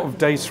seen a lot of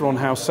data on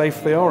how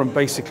safe they are, and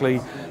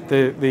basically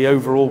the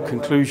overall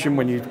conclusion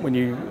when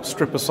you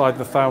strip aside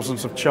the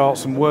thousands of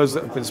charts and words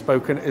that have been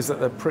spoken is that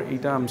they're pretty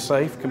damn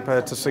safe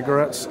compared to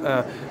cigarettes,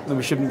 and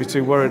we shouldn't be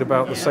too worried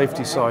about the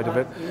safety side of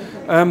it.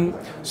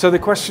 So the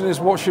question is,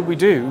 what should we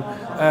do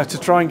to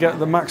try and get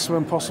the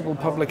maximum possible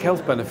public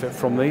health benefit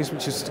from these,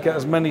 which is to get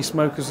as many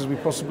smokers as we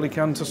possibly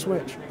can to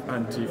switch.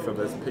 And do you feel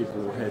there's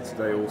people here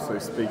today also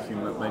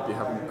speaking that maybe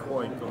haven't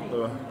quite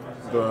got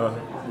the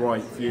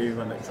right view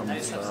when it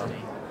comes to...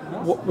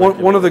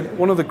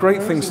 One of the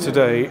great things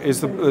today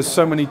is that there's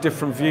so many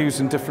different views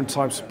and different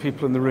types of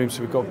people in the room.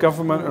 So we've got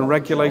government and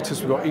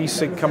regulators, we've got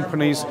e-cig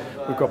companies,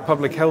 we've got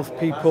public health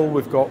people,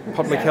 we've got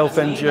public health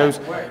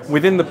NGOs.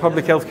 Within the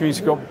public health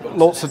community, we've got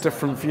lots of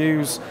different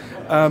views.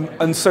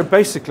 And so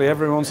basically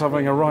everyone's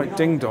having a right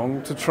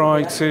ding-dong to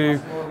try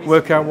to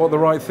work out what the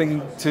right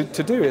thing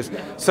to do is.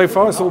 So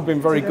far it's all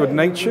been very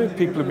good-natured.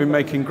 People have been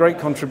making great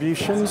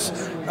contributions.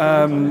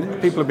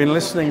 People have been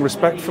listening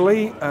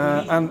respectfully.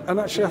 And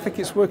actually I think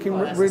it's working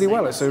really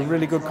well. It's a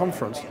really good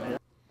conference.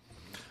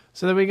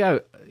 So there we go.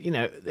 You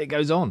know, it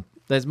goes on.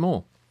 There's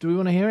more. Do we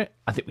want to hear it?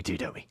 I think we do,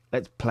 don't we?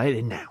 Let's play it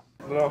in now.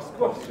 The last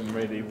question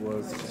really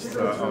was just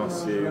to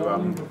ask you,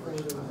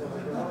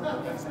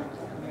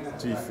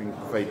 do you think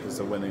vapers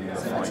are winning the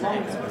fight?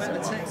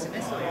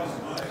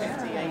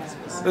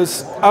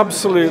 There's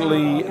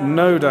absolutely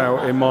no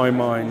doubt in my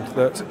mind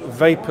that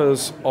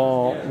vapers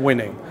are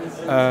winning.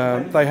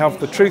 They have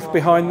the truth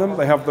behind them.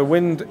 They have the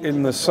wind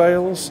in the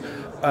sails.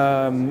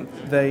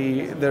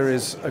 There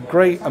is a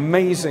great,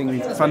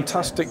 amazing,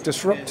 fantastic,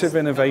 disruptive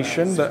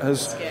innovation that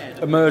has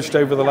emerged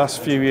over the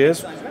last few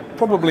years,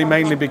 probably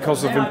mainly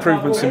because of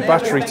improvements in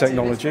battery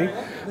technology.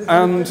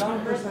 And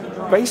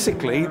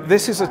basically,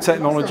 this is a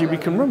technology we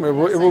can run. It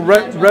will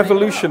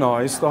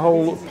revolutionise the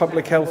whole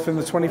public health in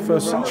the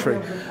 21st century.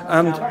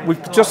 And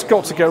we've just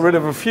got to get rid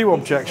of a few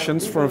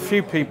objections for a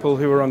few people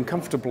who are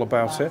uncomfortable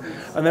about it,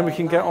 and then we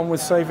can get on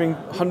with saving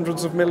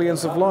hundreds of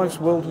millions of lives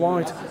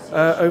worldwide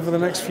over the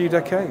next few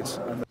decades.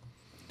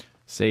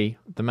 See,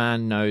 the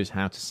man knows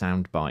how to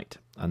soundbite,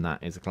 and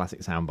that is a classic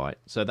soundbite.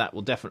 So that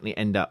will definitely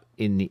end up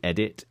in the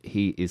edit.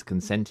 He is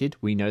consented.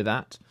 We know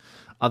that.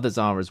 Others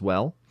are as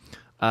well.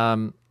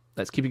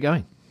 Let's keep it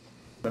going.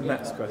 The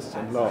next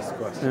question, last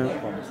question, I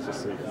promise,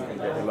 just so you can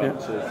get your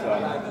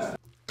lunch.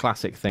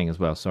 Classic thing as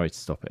well. Sorry to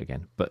stop it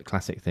again, but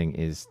classic thing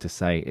is to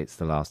say it's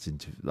the last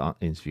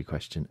interview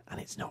question,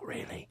 and it's not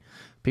really.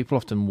 People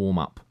often warm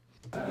up.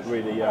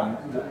 Really,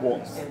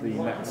 what's the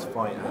next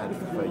fight ahead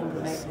for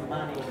Vapers?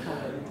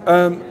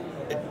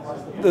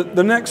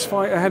 The next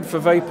fight ahead for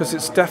Vapers,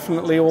 it's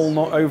definitely all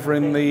not over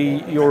in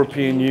the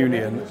European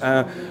Union.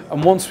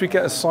 And once we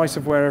get a sight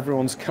of where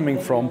everyone's coming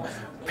from,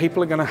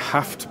 people are going to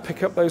have to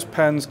pick up those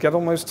pens, get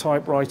on those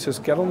typewriters,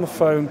 get on the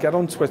phone, get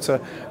on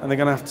Twitter, and they're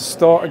going to have to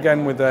start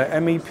again with their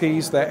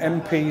MEPs, their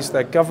MPs,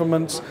 their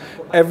governments.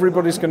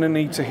 Everybody's going to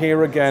need to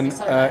hear again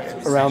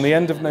around the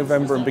end of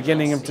November and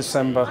beginning of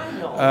December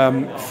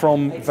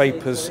from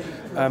Vapers.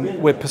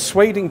 We're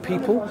persuading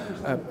people,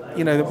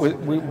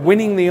 we're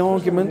winning the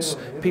arguments.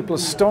 People are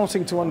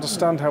starting to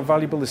understand how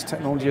valuable this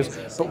technology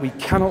is, but we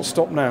cannot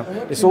stop now.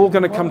 It's all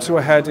going to come to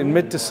a head in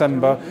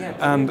mid-December,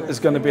 and there's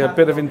going to be a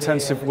bit of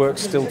intensive work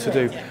still to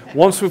do.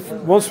 Once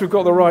we've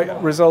got the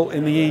right result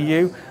in the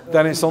EU,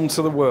 then it's on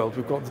to the world.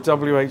 We've got the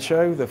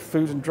WHO, the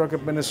Food and Drug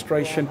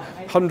Administration,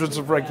 hundreds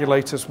of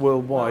regulators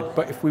worldwide.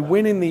 But if we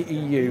win in the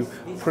EU,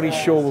 pretty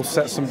sure we'll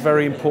set some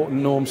very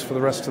important norms for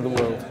the rest of the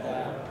world.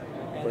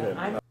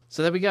 Brilliant.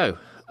 So there we go.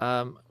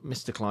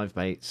 Mr. Clive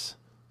Bates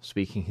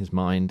speaking his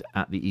mind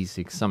at the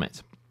e-cigs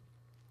summit.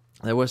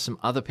 There were some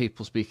other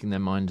people speaking their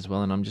mind as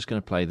well, and I'm just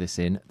going to play this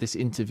in. This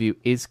interview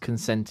is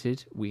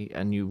consented,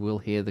 and you will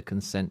hear the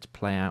consent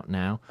play out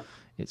now.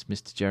 It's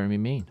Mr. Jeremy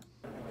Mean.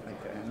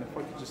 Okay, and if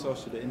I could just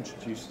ask you to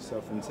introduce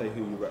yourself and say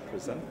who you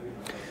represent.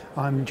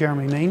 I'm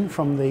Jeremy Mean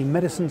from the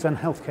Medicines and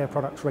Healthcare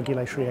Products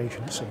Regulatory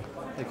Agency.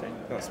 Okay,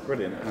 that's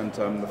brilliant. And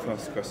the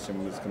first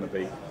question was going to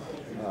be,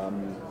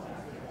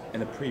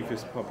 in a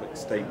previous public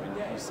statement,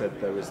 you said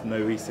there is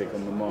no e-cig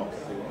on the market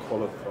that would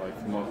qualify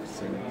for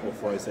marketing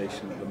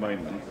authorisation at the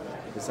moment.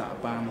 Is that a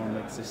ban on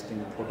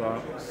existing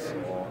products?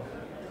 Or?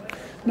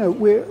 No,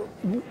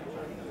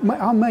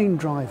 our main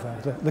driver,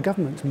 the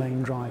government's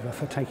main driver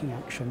for taking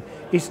action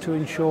is to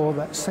ensure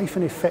that safe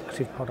and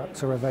effective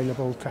products are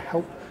available to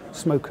help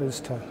smokers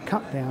to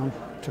cut down,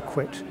 to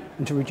quit,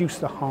 and to reduce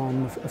the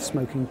harm of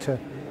smoking to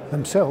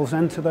themselves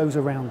and to those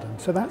around them.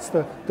 So that's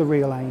the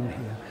real aim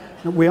here.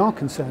 Now, we are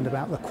concerned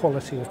about the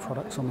quality of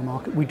products on the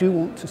market. We do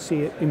want to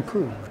see it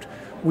improved.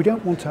 We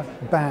don't want to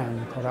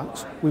ban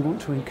products, we want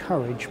to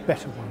encourage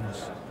better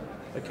ones.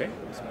 Okay,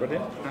 that's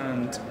brilliant.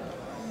 And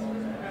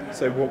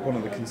so one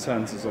of the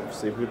concerns is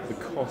obviously with the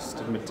cost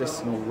of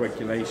medicinal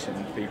regulation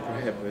be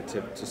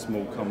prohibitive to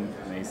small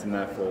companies and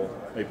therefore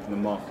open the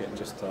market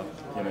just to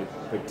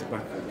big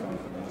tobacco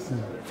companies.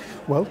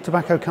 Well,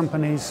 tobacco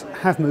companies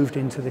have moved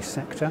into this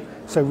sector,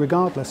 so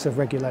regardless of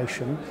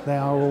regulation, they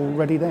are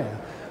already there.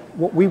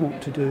 What we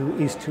want to do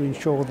is to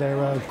ensure there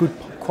are good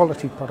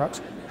quality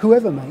products,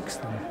 whoever makes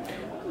them.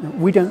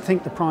 We don't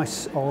think the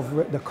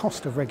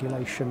cost of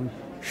regulation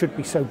should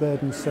be so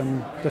burdensome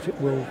that it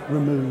will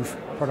remove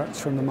products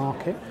from the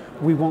market.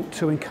 We want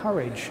to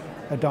encourage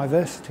a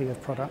diversity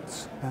of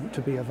products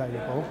to be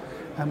available.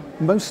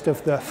 Most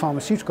of the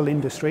pharmaceutical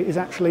industry is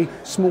actually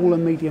small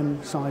and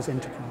medium-sized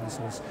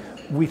enterprises.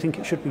 We think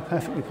it should be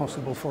perfectly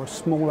possible for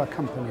smaller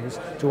companies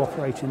to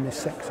operate in this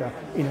sector,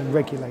 in a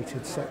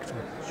regulated sector.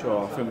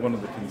 Sure, I think one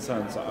of the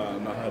concerns,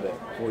 and I heard it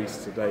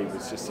voiced today,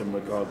 was just in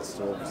regards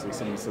to obviously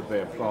someone said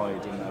they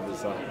applied and there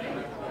was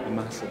a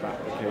massive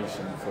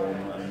application form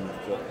and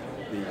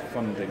the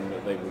funding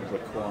that they would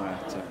require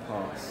to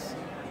pass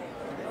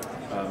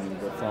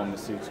the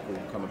pharmaceutical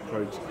kind of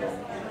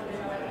protocol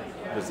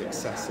was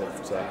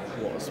excessive to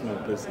what a small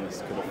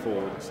business could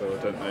afford. So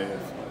I don't know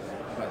if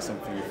that's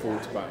something you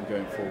thought about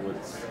going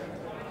forwards.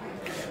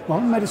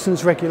 Well,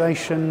 medicines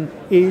regulation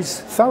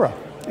is thorough.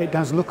 It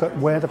does look at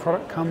where the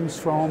product comes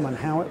from and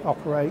how it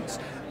operates,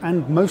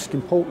 and most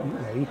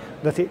importantly,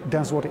 that it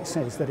does what it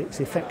says, that it's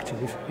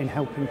effective in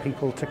helping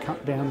people to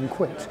cut down and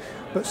quit.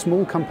 But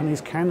small companies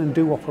can and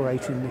do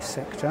operate in this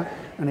sector,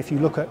 and if you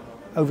look at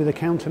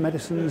over-the-counter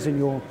medicines in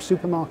your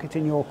supermarket,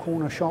 in your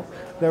corner shop,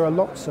 there are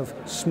lots of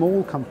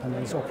small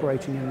companies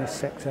operating in this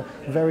sector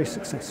very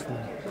successfully.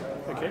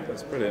 Okay,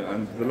 that's brilliant.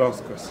 And the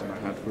last question I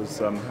had was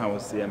how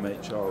is the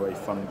MHRA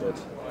funded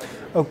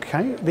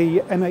Okay, the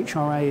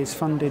MHRA is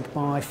funded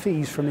by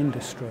fees from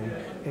industry.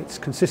 It's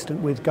consistent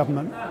with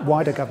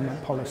wider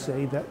government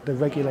policy that the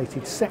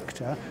regulated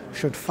sector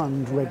should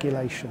fund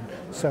regulation.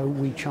 So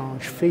we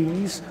charge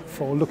fees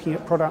for looking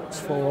at products,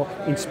 for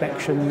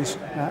inspections,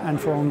 and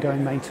for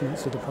ongoing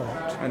maintenance of the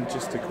product. And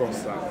just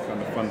across that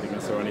kind of funding,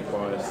 is there any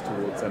bias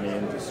towards any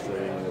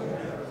industry?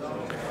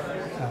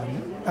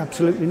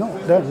 Absolutely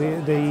not.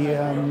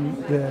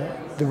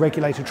 The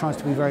regulator tries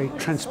to be very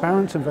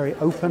transparent and very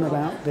open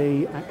about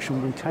the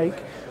action we take.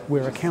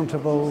 We're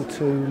accountable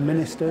to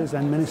ministers,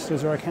 and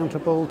ministers are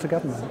accountable to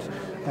government.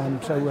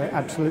 So we're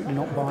absolutely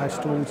not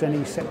biased towards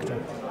any sector.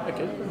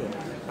 Okay, brilliant.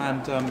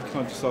 And can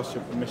I just ask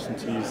your permission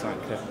to use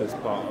that clip as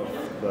part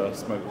of the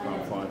Smoke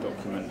Plant Fire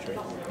documentary?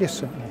 Yes,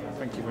 certainly.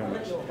 Thank you very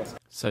much.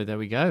 So there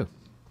we go.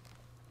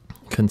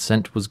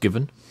 Consent was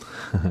given.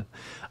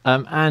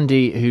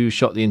 Andy, who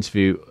shot the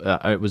interview,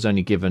 was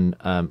only given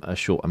a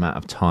short amount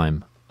of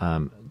time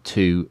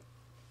to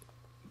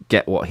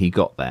get what he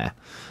got there.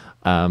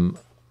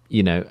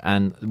 You know,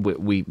 and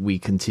we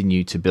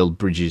continue to build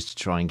bridges to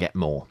try and get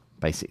more,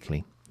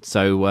 basically.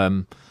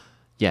 So,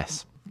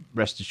 yes,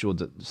 rest assured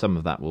that some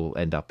of that will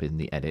end up in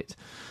the edit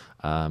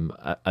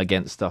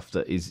against stuff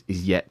that is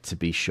yet to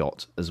be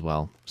shot as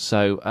well.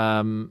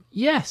 So,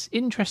 yes,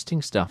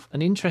 interesting stuff.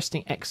 An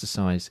interesting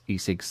exercise,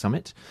 e-cigs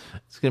Summit.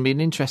 It's going to be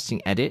an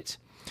interesting edit.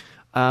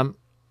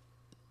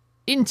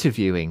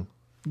 Interviewing.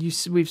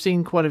 We've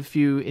seen quite a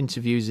few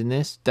interviews in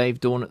this. Dave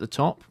Dawn at the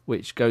top,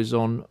 which goes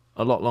on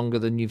a lot longer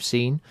than you've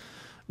seen.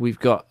 We've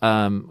got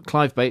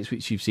Clive Bates,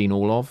 which you've seen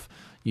all of.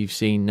 You've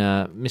seen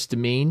Mr.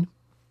 Mean,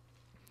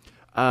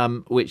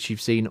 which you've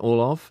seen all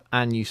of,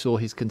 and you saw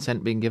his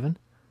consent being given.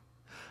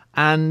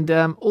 And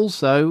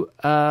also,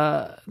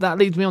 that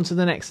leads me on to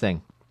the next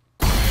thing.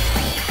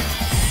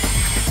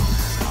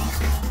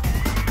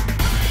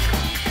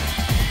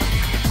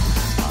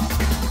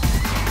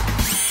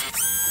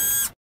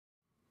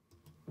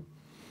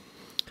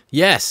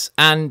 Yes,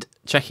 and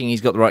checking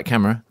he's got the right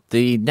camera.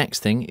 The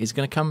next thing is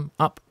going to come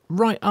up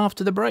right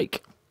after the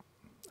break.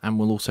 And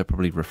we'll also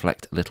probably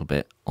reflect a little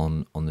bit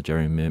on the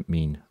Jeremy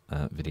Mean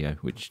video,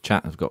 which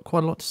chat have got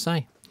quite a lot to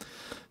say.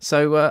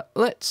 So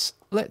let's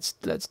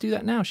do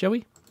that now, shall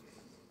we?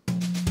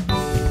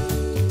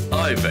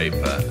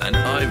 iVapor and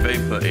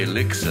iVapor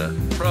Elixir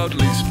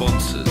proudly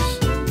sponsors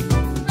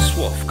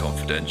SWOF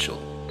Confidential.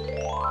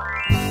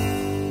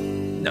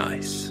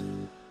 Nice.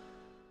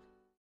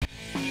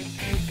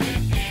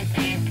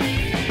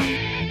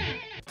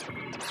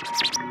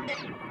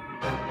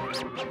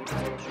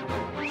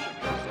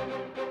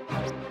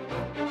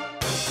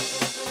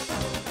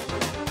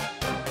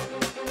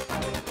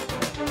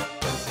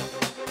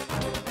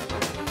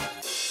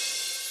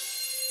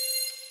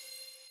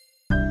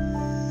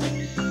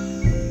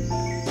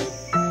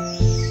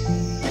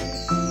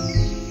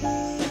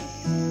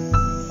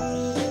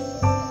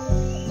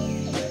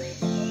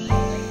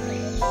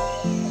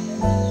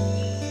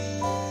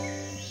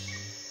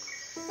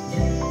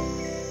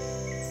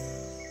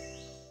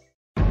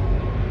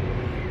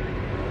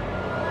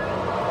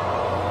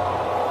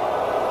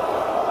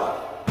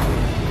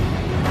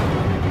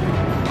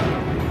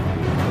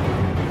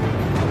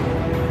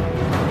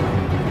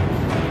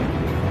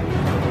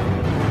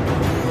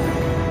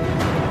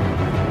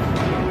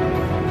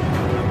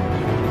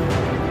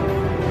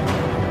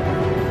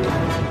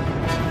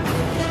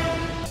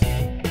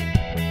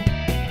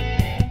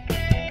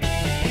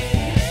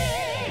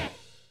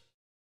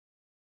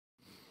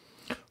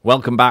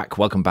 Welcome back,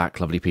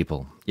 lovely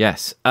people.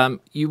 Yes,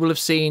 you will have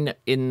seen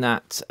in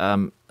that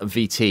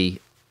VT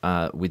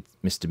with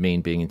Mr.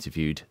 Mean being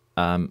interviewed,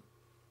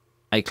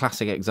 a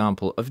classic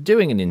example of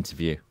doing an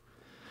interview.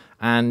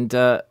 And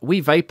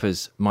we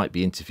Vapors might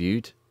be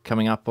interviewed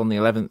coming up on the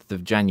 11th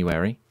of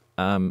January.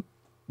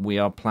 We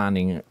are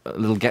planning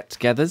little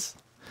get-togethers.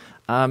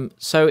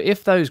 So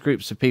if those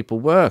groups of people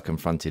were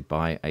confronted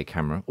by a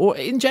camera, or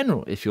in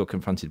general, if you're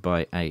confronted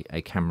by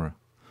a camera,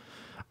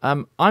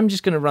 I'm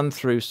just going to run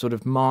through sort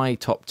of my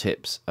top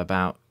tips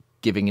about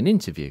giving an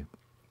interview.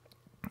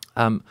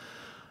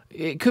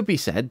 It could be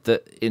said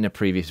that in a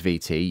previous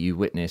VT you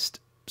witnessed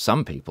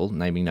some people,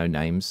 naming no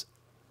names,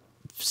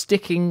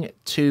 sticking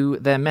to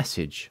their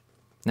message.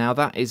 Now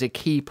that is a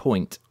key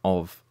point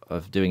of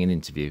doing an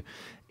interview,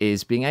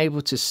 is being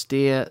able to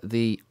steer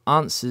the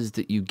answers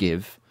that you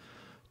give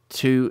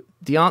to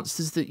the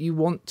answers that you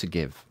want to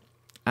give.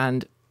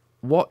 And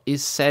what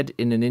is said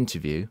in an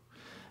interview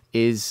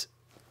is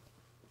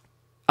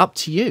up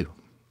to you.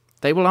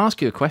 They will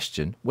ask you a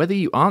question. Whether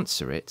you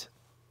answer it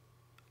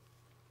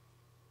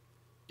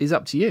is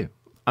up to you.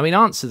 I mean,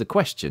 answer the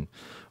question.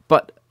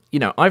 But, you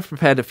know, I've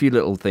prepared a few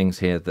little things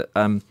here that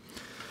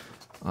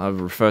I'll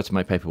refer to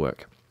my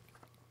paperwork.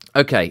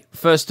 Okay,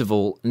 first of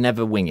all,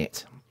 never wing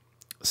it.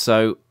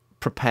 So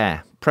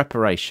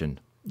preparation.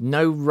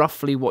 Know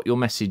roughly what your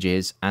message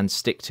is and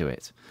stick to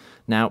it.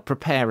 Now,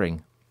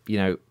 preparing, you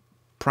know,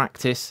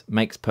 practice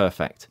makes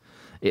perfect.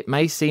 It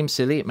may seem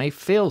silly, it may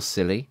feel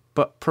silly,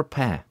 but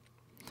prepare.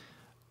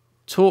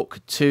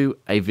 Talk to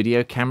a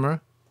video camera.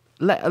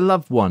 let a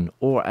loved one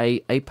or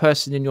a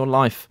person in your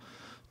life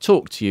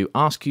talk to you,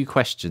 ask you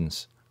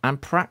questions,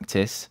 and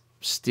practice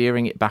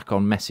steering it back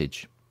on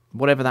message.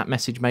 Whatever that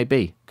message may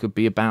be. Could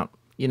be about,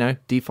 you know,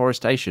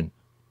 deforestation.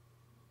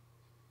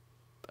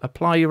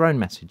 Apply your own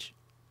message.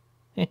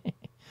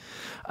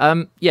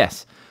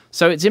 Yes.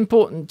 So it's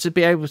important to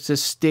be able to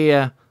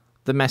steer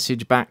the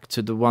message back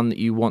to the one that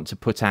you want to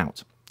put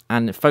out.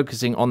 And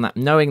focusing on that,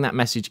 knowing that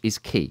message is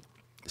key.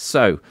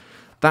 So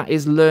that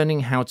is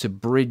learning how to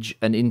bridge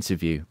an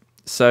interview.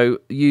 So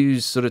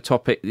use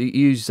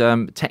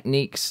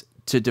techniques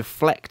to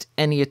deflect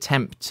any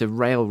attempt to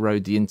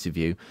railroad the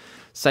interview.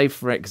 Say,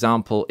 for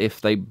example,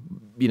 if they're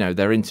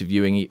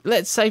interviewing you.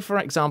 Let's say, for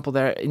example,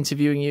 they're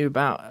interviewing you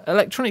about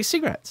electronic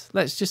cigarettes.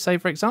 Let's just say,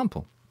 for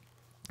example,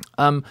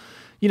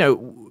 you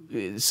know,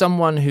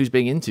 someone who's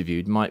being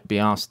interviewed might be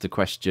asked the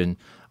question,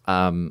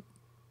 but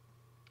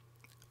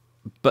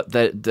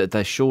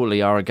they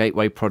surely are a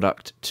gateway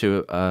product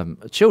to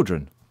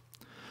children.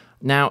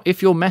 Now,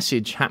 if your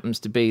message happens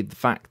to be the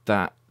fact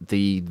that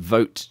the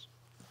vote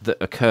that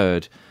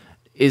occurred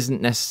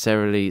isn't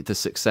necessarily the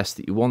success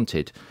that you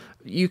wanted,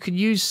 you could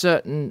use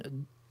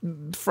certain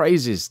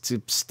phrases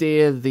to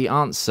steer the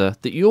answer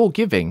that you're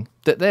giving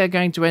that they're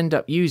going to end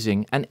up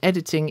using and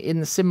editing in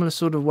the similar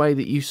sort of way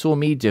that you saw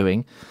me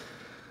doing.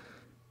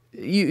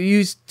 You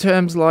use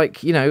terms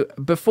like, you know,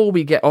 before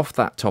we get off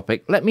that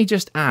topic, let me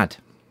just add,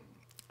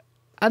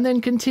 and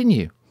then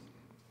continue.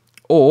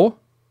 Or,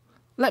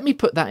 let me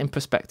put that in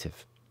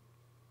perspective.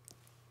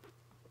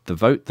 The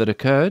vote that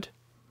occurred.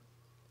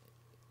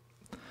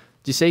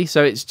 Do you see?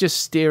 So it's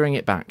just steering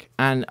it back.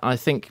 And I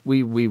think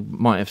we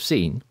might have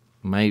seen,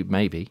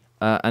 maybe,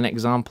 an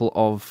example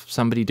of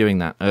somebody doing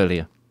that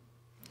earlier.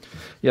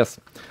 Yes.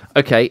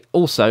 Okay,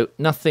 also,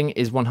 nothing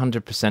is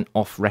 100%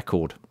 off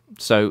record.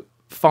 So,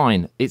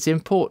 fine. It's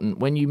important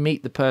when you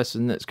meet the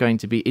person that's going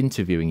to be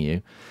interviewing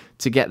you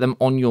to get them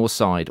on your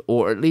side,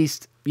 or at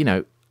least, you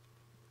know,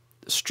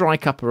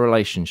 strike up a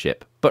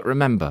relationship. But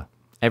remember,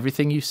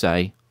 everything you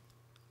say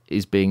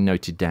is being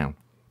noted down.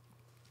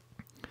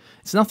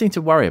 It's nothing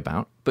to worry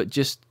about, but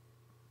just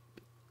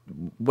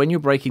when you're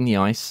breaking the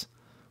ice,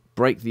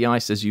 break the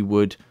ice as you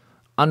would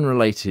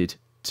unrelated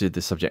to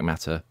the subject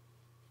matter.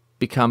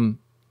 Break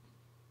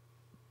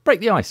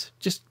the ice.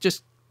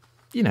 Just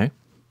you know,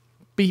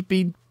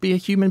 be a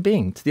human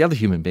being to the other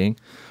human being.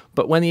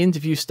 But when the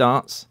interview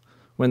starts,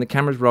 when the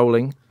camera's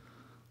rolling,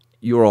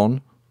 you're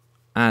on,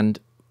 and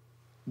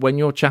when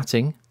you're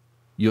chatting,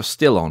 you're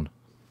still on.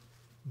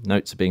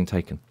 Notes are being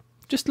taken.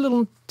 Just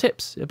little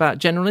tips about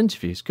general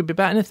interviews. Could be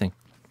about anything.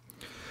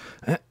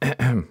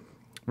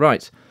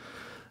 Right.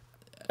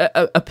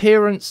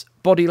 Appearance,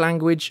 body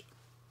language,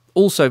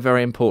 also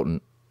very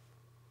important.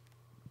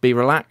 Be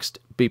relaxed,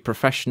 be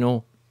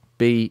professional,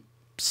 be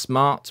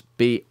smart,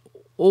 be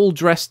all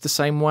dressed the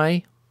same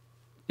way.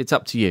 It's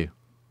up to you.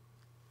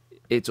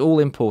 It's all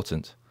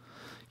important.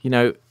 You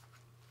know,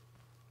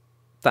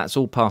 that's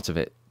all part of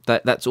it.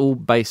 That's all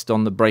based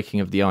on the breaking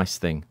of the ice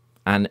thing.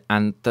 And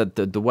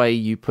the way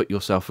you put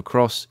yourself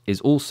across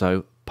is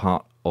also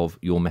part of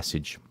your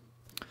message.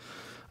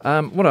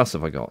 What else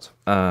have I got?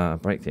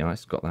 Break the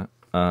ice, got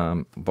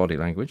that. Body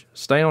language.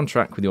 Stay on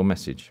track with your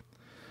message.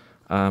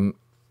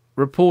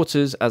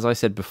 Reporters, as I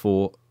said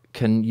before,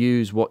 can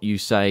use what you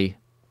say.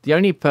 The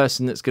only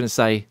person that's going to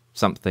say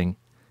something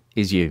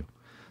is you.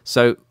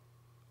 So,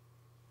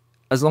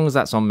 as long as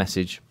that's on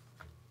message,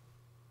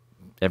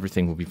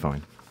 everything will be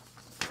fine.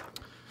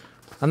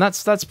 And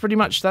that's pretty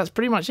much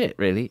it,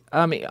 really.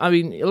 I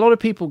mean, a lot of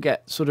people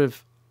get sort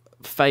of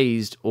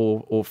phased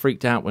or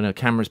freaked out when a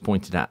camera's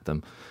pointed at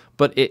them,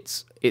 but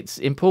it's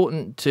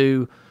important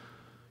to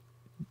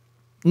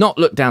not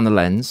look down the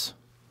lens.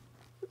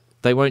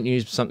 They won't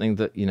use something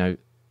that, you know,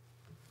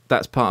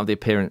 that's part of the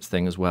appearance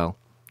thing as well.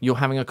 You're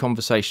having a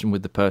conversation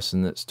with the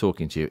person that's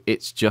talking to you.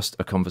 It's just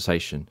a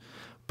conversation,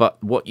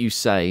 but what you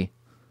say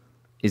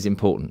is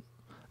important.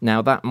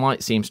 Now, that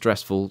might seem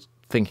stressful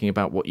thinking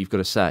about what you've got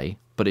to say,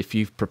 but if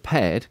you've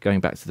prepared, going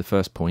back to the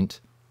first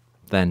point,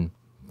 then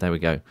there we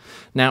go.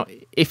 Now,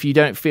 if you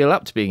don't feel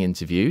up to being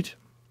interviewed,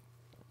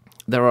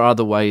 there are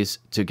other ways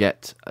to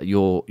get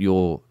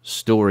your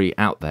story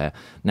out there.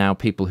 Now,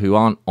 people who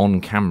aren't on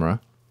camera,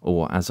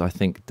 or as I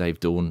think Dave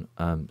Dawn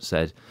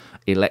said,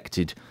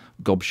 elected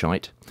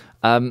gobshite,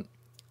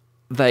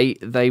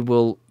 they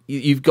will.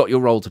 You've got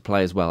your role to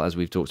play as well, as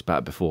we've talked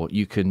about before.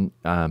 You can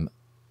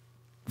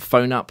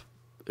phone up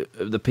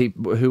the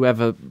people,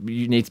 whoever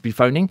you need to be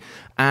phoning,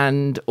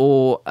 and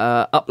or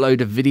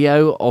upload a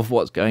video of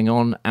what's going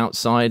on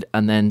outside,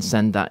 and then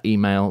send that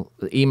email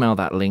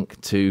that link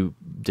to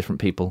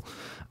different people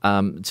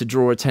to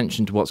draw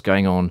attention to what's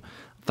going on.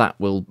 That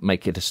will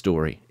make it a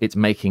story. It's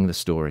making the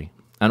story,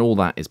 and all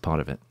that is part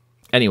of it.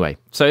 Anyway,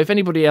 so if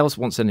anybody else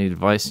wants any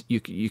advice,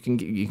 you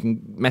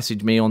can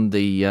message me on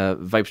the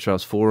Vapor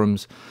Trails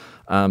forums,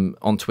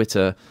 on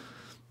Twitter.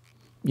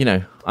 You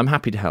know, I'm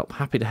happy to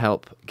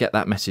help get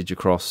that message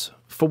across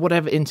for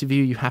whatever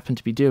interview you happen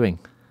to be doing.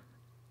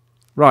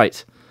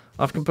 Right,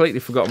 I've completely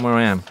forgotten where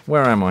I am.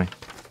 Where am I?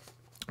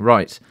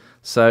 Right,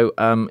 So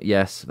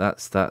yes,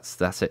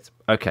 that's it.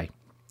 Okay.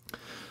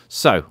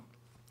 So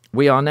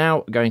we are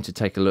now going to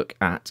take a look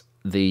at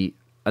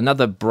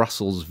another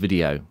Brussels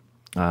video.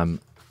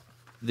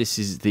 This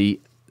is the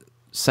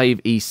Save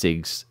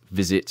e-cigs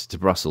visit to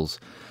Brussels.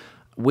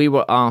 We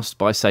were asked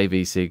by Save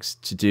e-cigs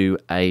to do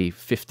a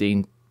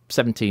 17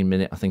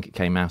 minute, I think it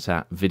came out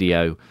at,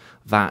 video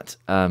that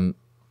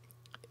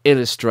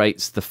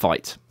illustrates the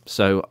fight.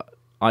 So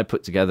I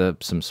put together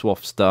some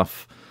SWOF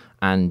stuff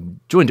and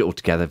joined it all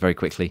together very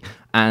quickly.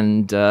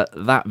 And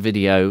that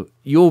video,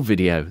 your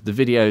video, the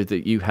video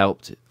that you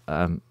helped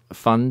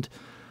fund,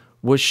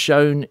 was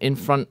shown in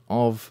front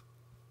of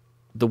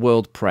the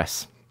world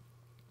press.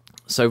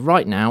 So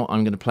right now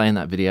I'm going to play in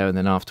that video, and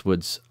then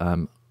afterwards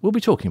we'll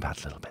be talking about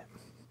it a little bit.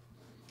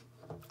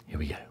 Here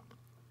we go.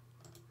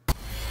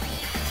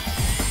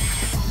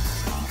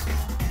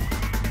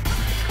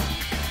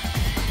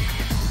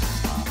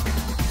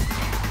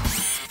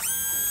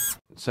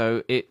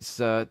 So it's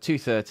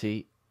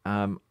 2:30.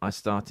 I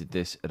started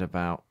this at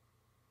about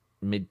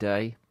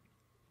midday,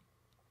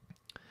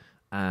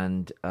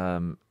 and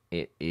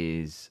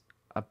it's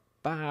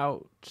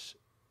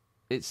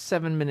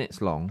 7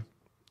 minutes long,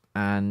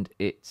 and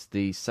it's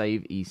the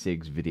Save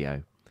e-cigs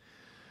video,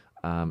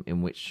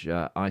 in which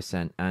I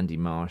sent Andy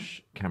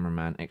Marsh,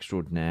 cameraman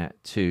extraordinaire,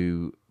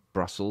 to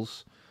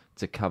Brussels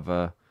to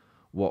cover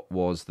what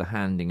was the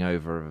handing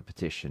over of a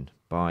petition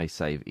by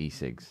Save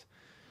e-cigs.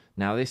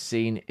 Now, this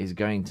scene is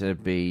going to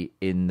be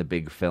in the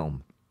big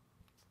film,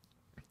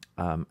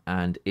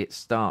 and it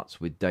starts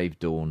with Dave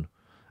Dawn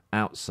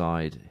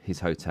outside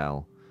his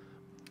hotel.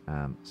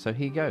 So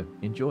here you go.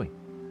 Enjoy.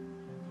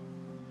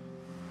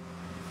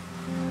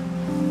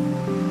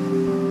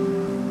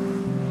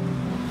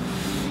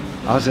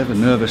 I was ever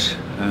nervous.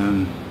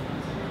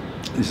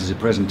 This is a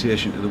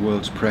presentation to the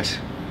world's press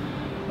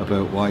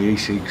about why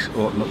e-cigs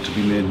ought not to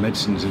be made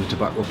medicines in the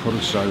Tobacco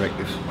Products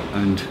Directive,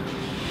 and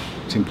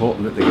it's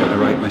important that they get the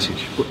right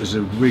message. But there's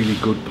a really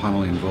good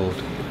panel involved.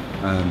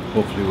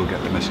 Hopefully we'll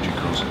get the message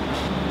across.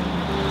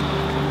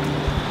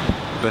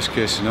 The best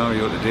case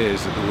scenario today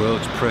is that the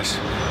world's press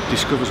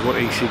discovers what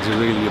e-cigs are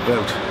really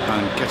about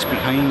and gets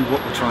behind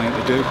what we're trying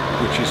to do,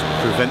 which is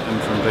prevent them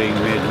from being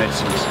made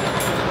medicines.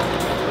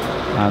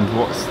 And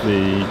what's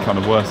the kind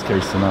of worst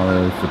case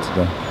scenario for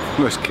today?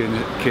 Worst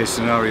case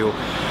scenario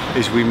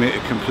is we make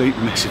a complete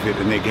mess of it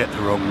and they get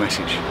the wrong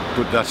message.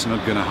 But that's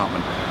not going to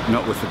happen,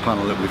 not with the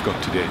panel that we've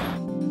got today.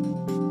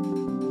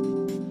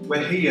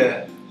 We're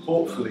here,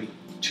 hopefully,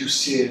 to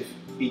save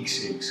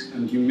e-cigs,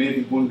 and you may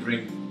be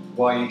wondering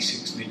why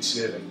e-cigs need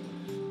saving.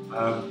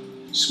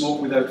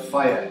 Smoke Without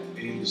Fire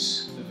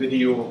is a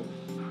video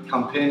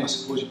campaign, I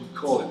suppose you could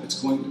call it. It's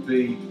going to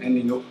be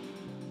ending up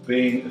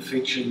being a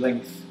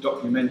feature-length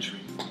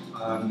documentary,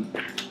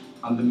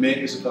 and the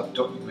makers of that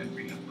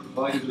documentary have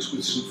provided us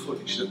with some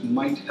footage that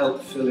might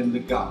help fill in the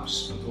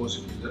gaps for those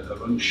of you that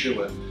are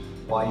unsure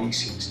why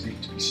e-cigs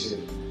need to be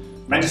saved.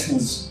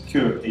 Medicines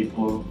cure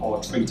people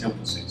or treat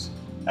illnesses.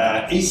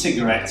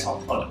 E-cigarettes are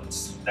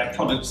products. They're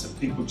products that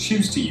people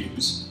choose to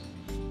use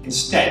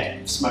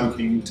instead of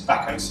smoking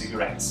tobacco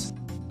cigarettes.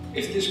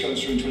 If this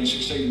goes through in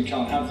 2016 and we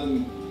can't have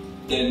them,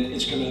 then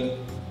it's going to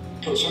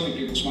put so many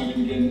people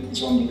smoking again,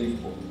 it's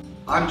unbelievable.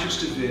 I'm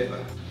just a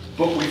vapor,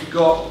 but we've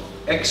got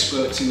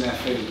experts in their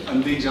field,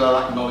 and these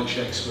are acknowledged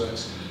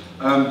experts.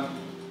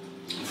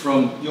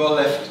 From your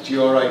left to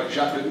your right,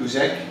 Jacques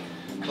Uzek,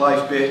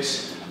 Clive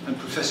Bates and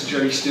Professor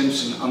Jerry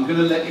Stimson. I'm going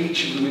to let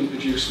each of them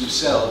introduce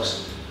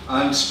themselves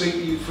and speak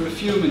to you for a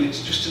few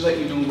minutes just to let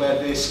you know where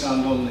they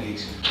stand on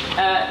these.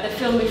 The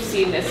film we've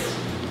seen is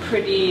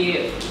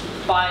pretty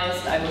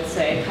biased, I would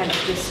say, kind of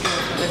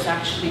distorts what is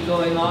actually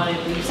going on.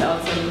 It leaves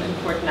out some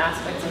important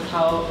aspects of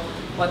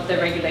what the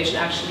regulation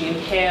actually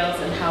entails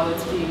and how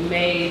it's being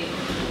made.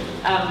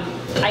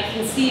 I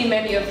can see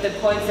many of the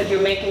points that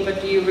you're making, but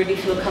do you really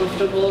feel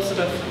comfortable sort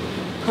of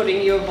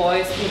putting your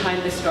voice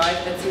behind this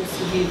drive that seems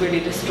to be really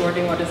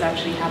distorting what is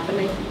actually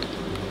happening?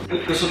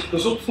 There's an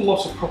awful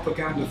lot of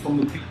propaganda from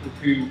the people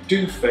who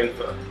do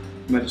favour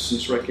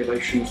medicines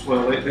regulation as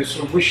well. They're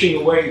sort of wishing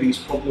away these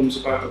problems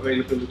about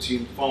availability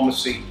in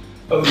pharmacy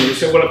only. They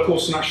say, well, of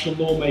course, national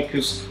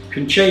lawmakers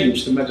can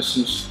change the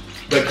medicines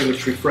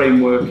regulatory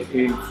framework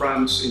in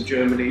France, in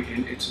Germany,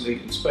 in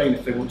Italy, in Spain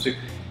if they want to.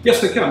 Yes,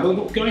 they can, but they're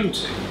not going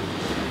to.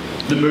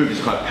 The move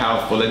is quite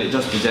powerful, and it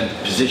does present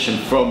a position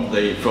from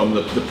the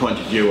point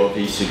of view of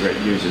e-cigarette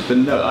users. But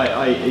no,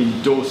 I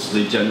endorse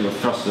the general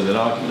thrust of that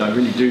argument. I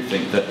really do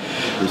think that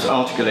there's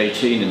Article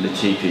 18 in the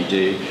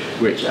TPD,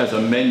 which, as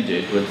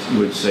amended,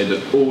 would say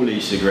that all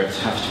e-cigarettes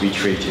have to be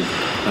treated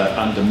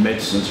under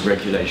medicines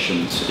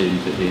regulations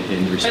in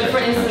the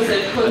respective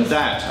country. And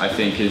that, I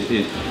think,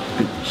 is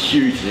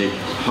hugely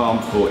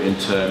harmful in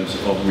terms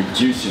of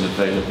reducing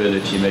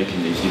availability,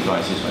 making these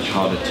devices much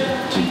harder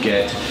to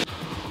get.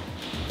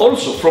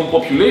 Also, from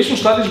population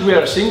studies, we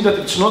are seeing that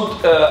it's not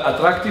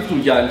attractive to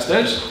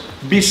youngsters,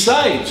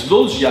 besides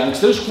those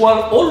youngsters who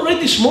are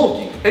already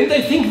smoking. And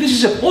I think this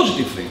is a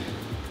positive thing.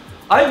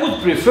 I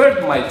would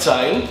prefer my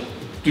child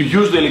to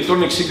use the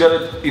electronic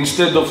cigarette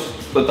instead of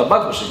the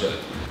tobacco cigarette.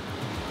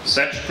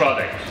 Such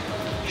product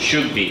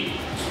should be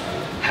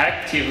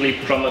actively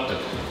promoted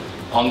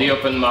on the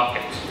open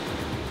market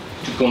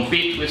to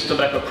compete with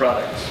tobacco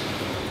products.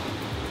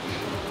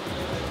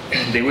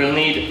 They will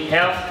need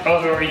health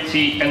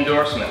authority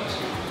endorsement,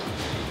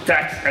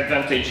 tax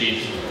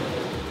advantages,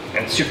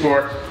 and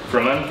support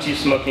from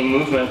anti-smoking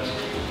movement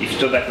if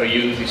tobacco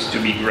use is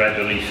to be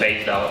gradually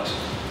phased out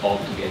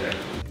altogether.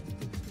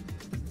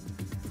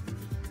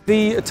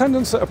 The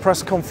attendance at a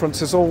press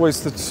conference is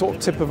always the sort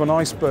of tip of an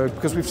iceberg,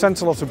 because we've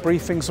sent a lot of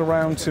briefings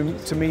around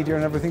to media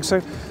and everything. So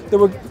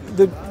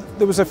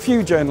there was a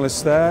few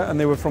journalists there, and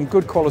they were from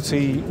good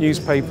quality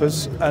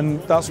newspapers,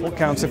 and that's what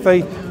counts. If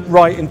they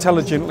write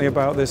intelligently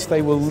about this,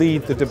 they will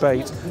lead the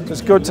debate. So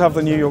it's good to have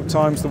the New York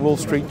Times, the Wall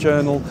Street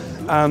Journal,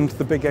 and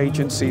the big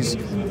agencies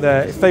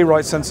there. If they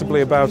write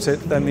sensibly about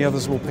it, then the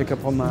others will pick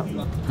up on that.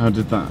 How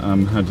did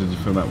you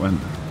feel that went?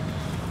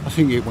 I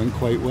think it went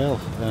quite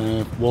well.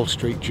 Wall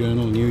Street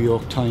Journal, New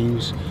York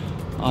Times,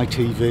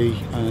 ITV,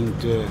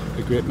 and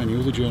a great many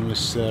other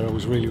journalists there. I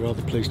was really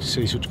rather pleased to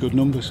see such good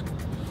numbers.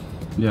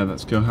 Yeah,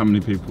 that's good. How many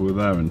people were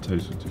there in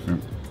total, do you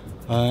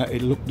think?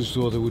 It looked as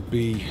though there would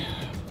be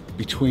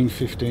between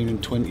 15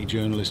 and 20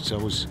 journalists. I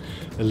was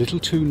a little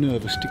too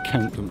nervous to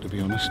count them, to be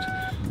honest.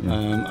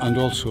 Yeah. And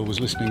also I was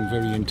listening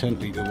very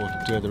intently to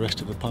what the rest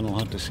of the panel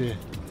had to say.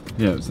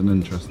 Yeah, it was an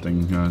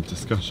interesting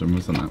discussion,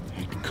 wasn't it?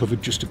 It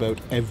covered just about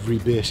every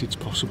base it's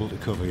possible to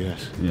cover,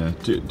 yes. Yeah.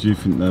 Do you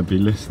think they'll be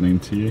listening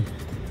to you?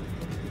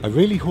 I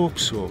really hope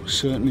so.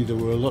 Certainly there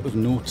were a lot of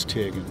notes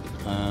taken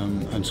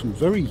and some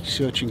very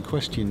searching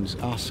questions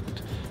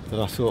asked that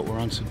I thought were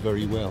answered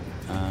very well.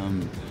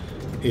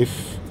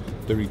 If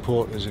the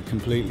reporters are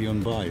completely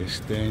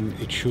unbiased, then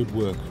it should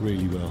work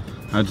really well.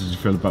 How did you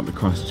feel about the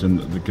question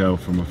that the girl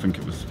from, I think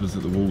it was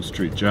it the Wall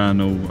Street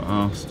Journal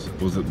asked,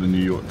 or was it the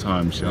New York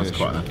Times? She asked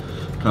quite a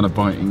kind of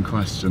biting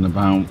question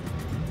about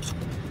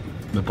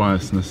the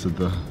biasness of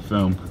the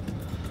film.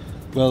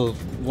 Well,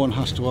 one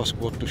has to ask,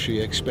 what does she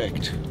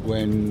expect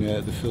when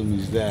the film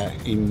is there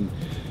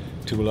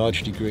to a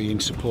large degree in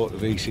support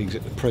of e-cigs,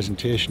 at the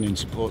presentation in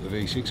support of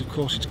e-cigs? Of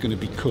course it's going to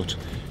be cut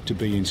to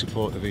be in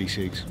support of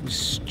e-cigs.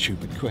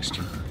 Stupid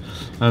question.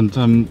 And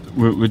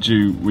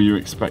were you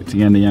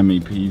expecting any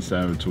MEPs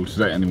there at all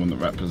today? Anyone that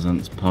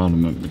represents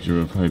Parliament, would you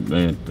have hoped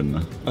they had been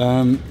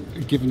there?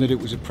 Given that it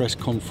was a press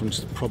conference,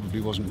 there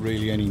probably wasn't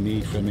really any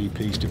need for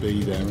MEPs to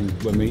be there,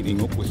 and we're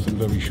meeting up with them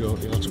very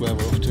shortly. That's where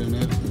we're off to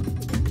now.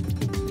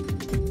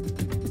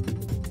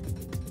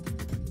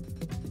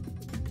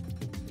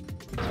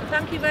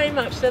 Thank you very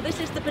much. So this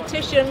is the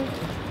petition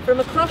from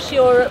across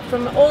Europe,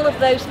 from all of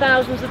those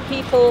thousands of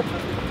people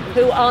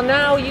who are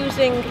now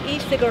using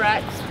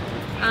e-cigarettes,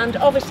 and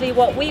obviously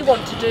what we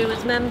want to do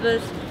as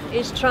members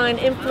is try and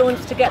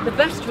influence to get the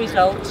best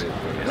result.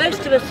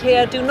 Most of us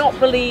here do not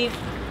believe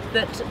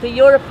that the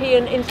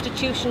European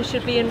institutions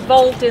should be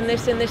involved in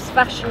this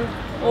fashion,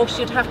 or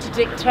should have to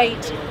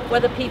dictate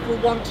whether people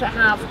want to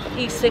have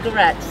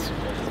e-cigarettes.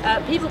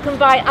 People can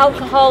buy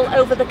alcohol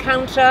over the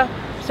counter,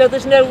 so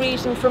there's no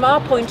reason from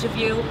our point of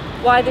view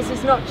why this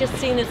is not just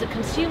seen as a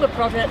consumer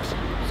product,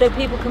 so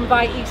people can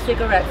buy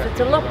e-cigarettes. It's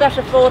a lot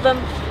better for them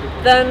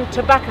than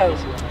tobacco.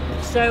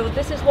 So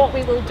this is what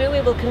we will do.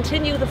 We will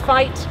continue the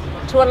fight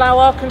to allow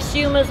our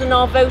consumers and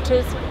our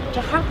voters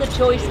to have the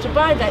choice to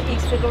buy their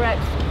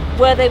e-cigarettes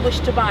where they wish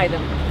to buy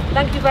them.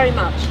 Thank you very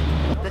much.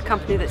 The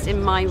company that's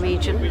in my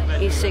region,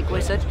 e-cig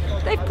Wizard,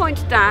 they've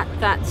pointed out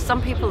that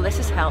some people this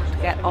has helped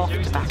get off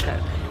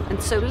tobacco.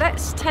 And so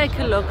let's take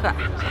a look at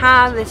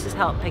how this is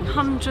helping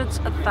hundreds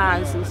of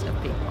thousands of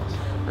people.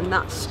 And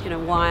that's,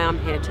 why I'm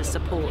here to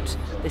support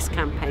this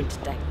campaign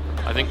today.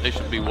 I think they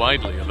should be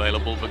widely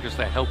available because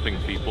they're helping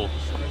people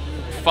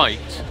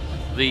fight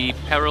the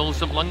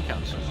perils of lung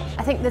cancer.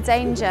 I think the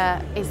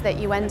danger is that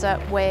you end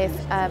up with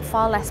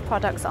far less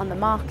products on the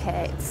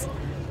market,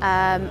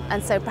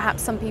 and so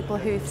perhaps some people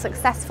who've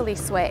successfully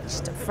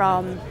switched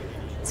from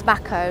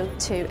tobacco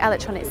to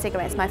electronic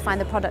cigarettes might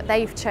find the product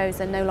they've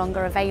chosen no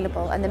longer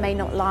available, and they may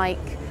not like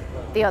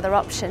the other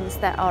options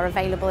that are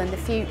available in the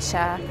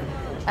future.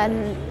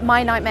 And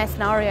my nightmare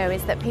scenario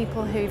is that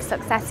people who've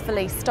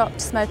successfully stopped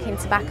smoking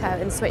tobacco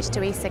and switched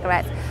to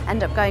e-cigarettes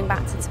end up going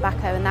back to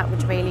tobacco, and that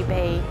would really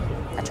be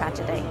a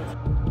tragedy.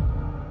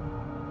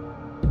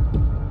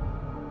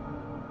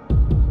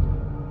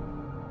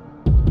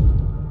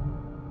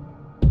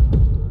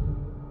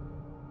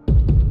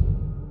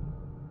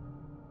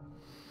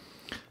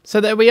 So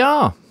there we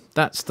are.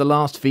 That's the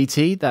last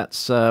VT.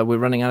 That's we're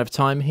running out of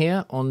time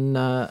here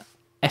on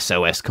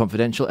SOS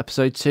Confidential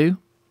episode 2.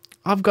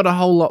 I've got a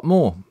whole lot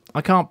more.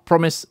 I can't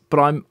promise,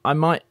 but I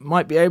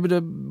might be able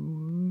to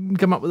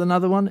come up with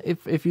another one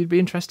if you'd be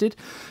interested.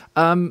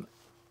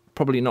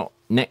 Probably not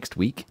next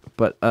week,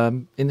 but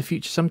in the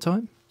future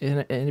sometime.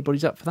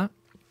 Anybody's up for that?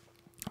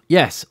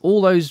 Yes,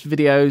 all those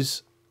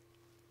videos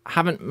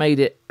haven't made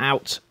it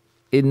out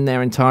in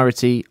their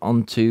entirety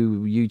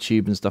onto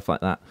YouTube and stuff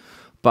like that,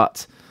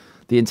 but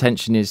the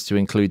intention is to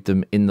include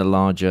them in the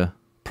larger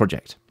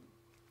project.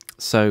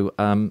 So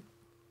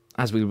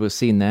as we were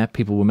seeing there,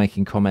 people were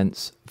making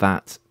comments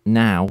that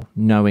now,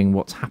 knowing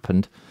what's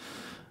happened,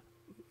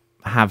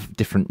 have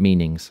different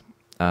meanings.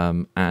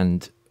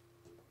 And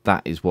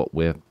that is what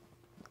we're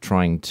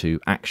trying to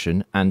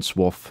action, and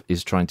SWOF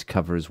is trying to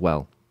cover as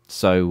well.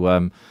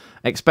 So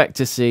expect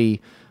to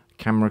see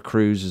camera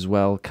crews as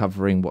well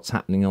covering what's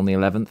happening on the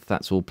 11th.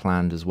 That's all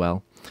planned as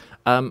well.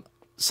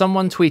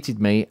 Someone tweeted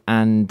me,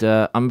 and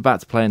I'm about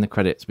to play in the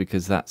credits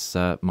because that's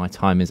my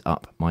time is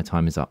up. My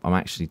time is up. I'm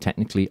actually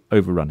technically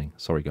overrunning.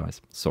 Sorry,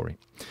 guys. Sorry.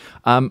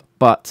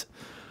 But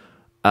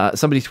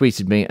somebody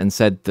tweeted me and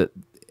said that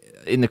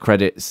in the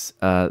credits,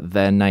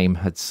 their name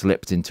had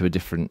slipped into a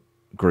different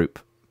group.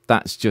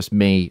 That's just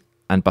me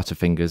and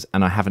Butterfingers,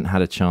 and I haven't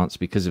had a chance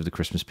because of the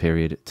Christmas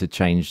period to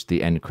change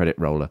the end credit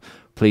roller.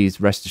 Please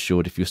rest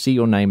assured, if you see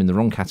your name in the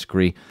wrong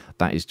category,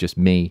 that is just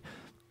me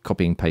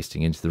copying and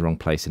pasting into the wrong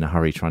place in a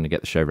hurry trying to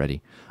get the show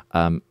ready.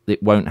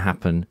 It won't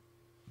happen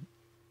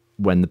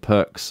when the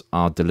perks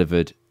are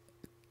delivered.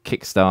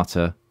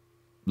 Kickstarter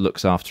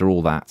looks after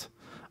all that,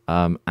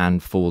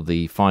 and for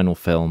the final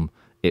film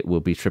it will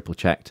be triple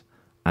checked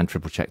and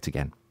triple checked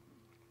again.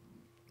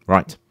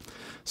 Right,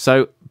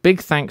 so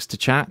big thanks to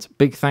chat,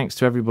 big thanks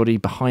to everybody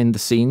behind the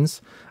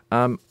scenes.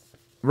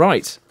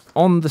 Right,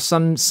 on the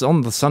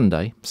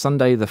Sunday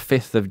the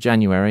 5th of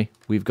January,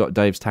 we've got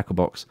Dave's Tackle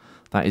Box.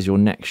 That is your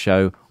next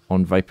show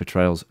on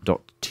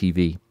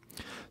vaportrails.tv.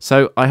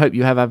 So I hope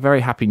you have a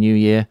very happy new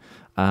year,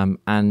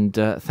 and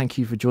thank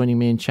you for joining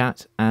me in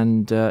chat.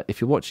 And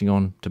if you're watching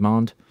on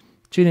demand,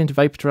 tune into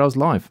Vapor Trails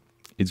Live.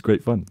 It's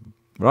great fun.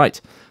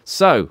 Right,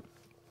 so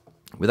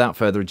without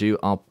further ado,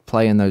 I'll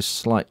play in those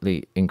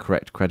slightly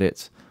incorrect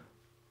credits.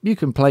 You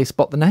can play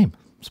Spot the Name.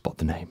 Spot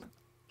the Name.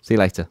 See you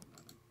later.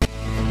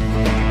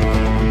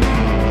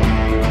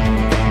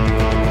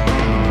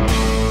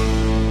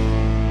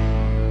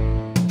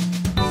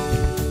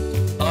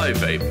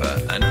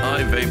 iVapor and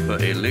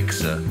iVapor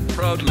Elixir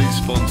proudly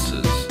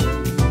sponsors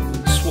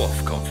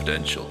SWOF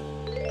Confidential.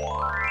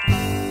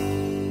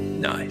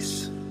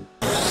 Nice.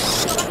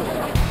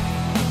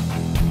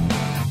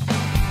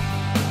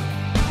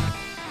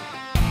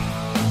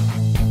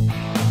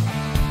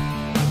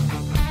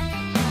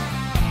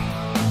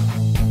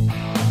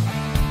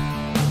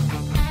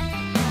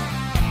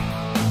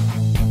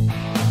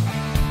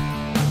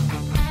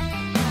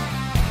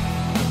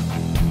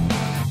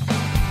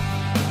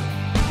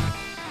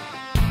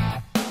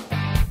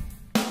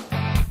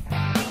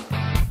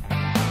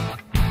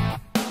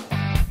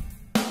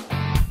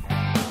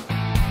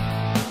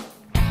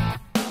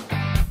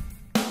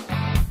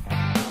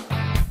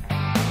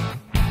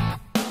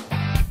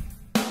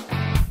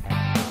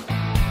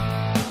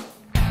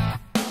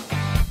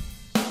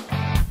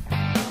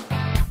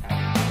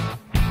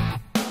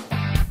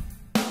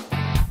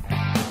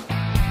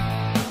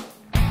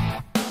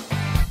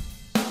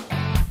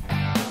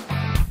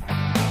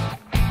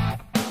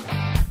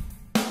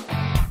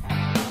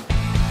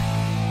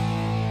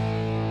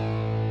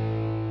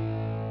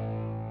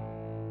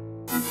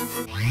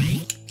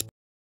 Right.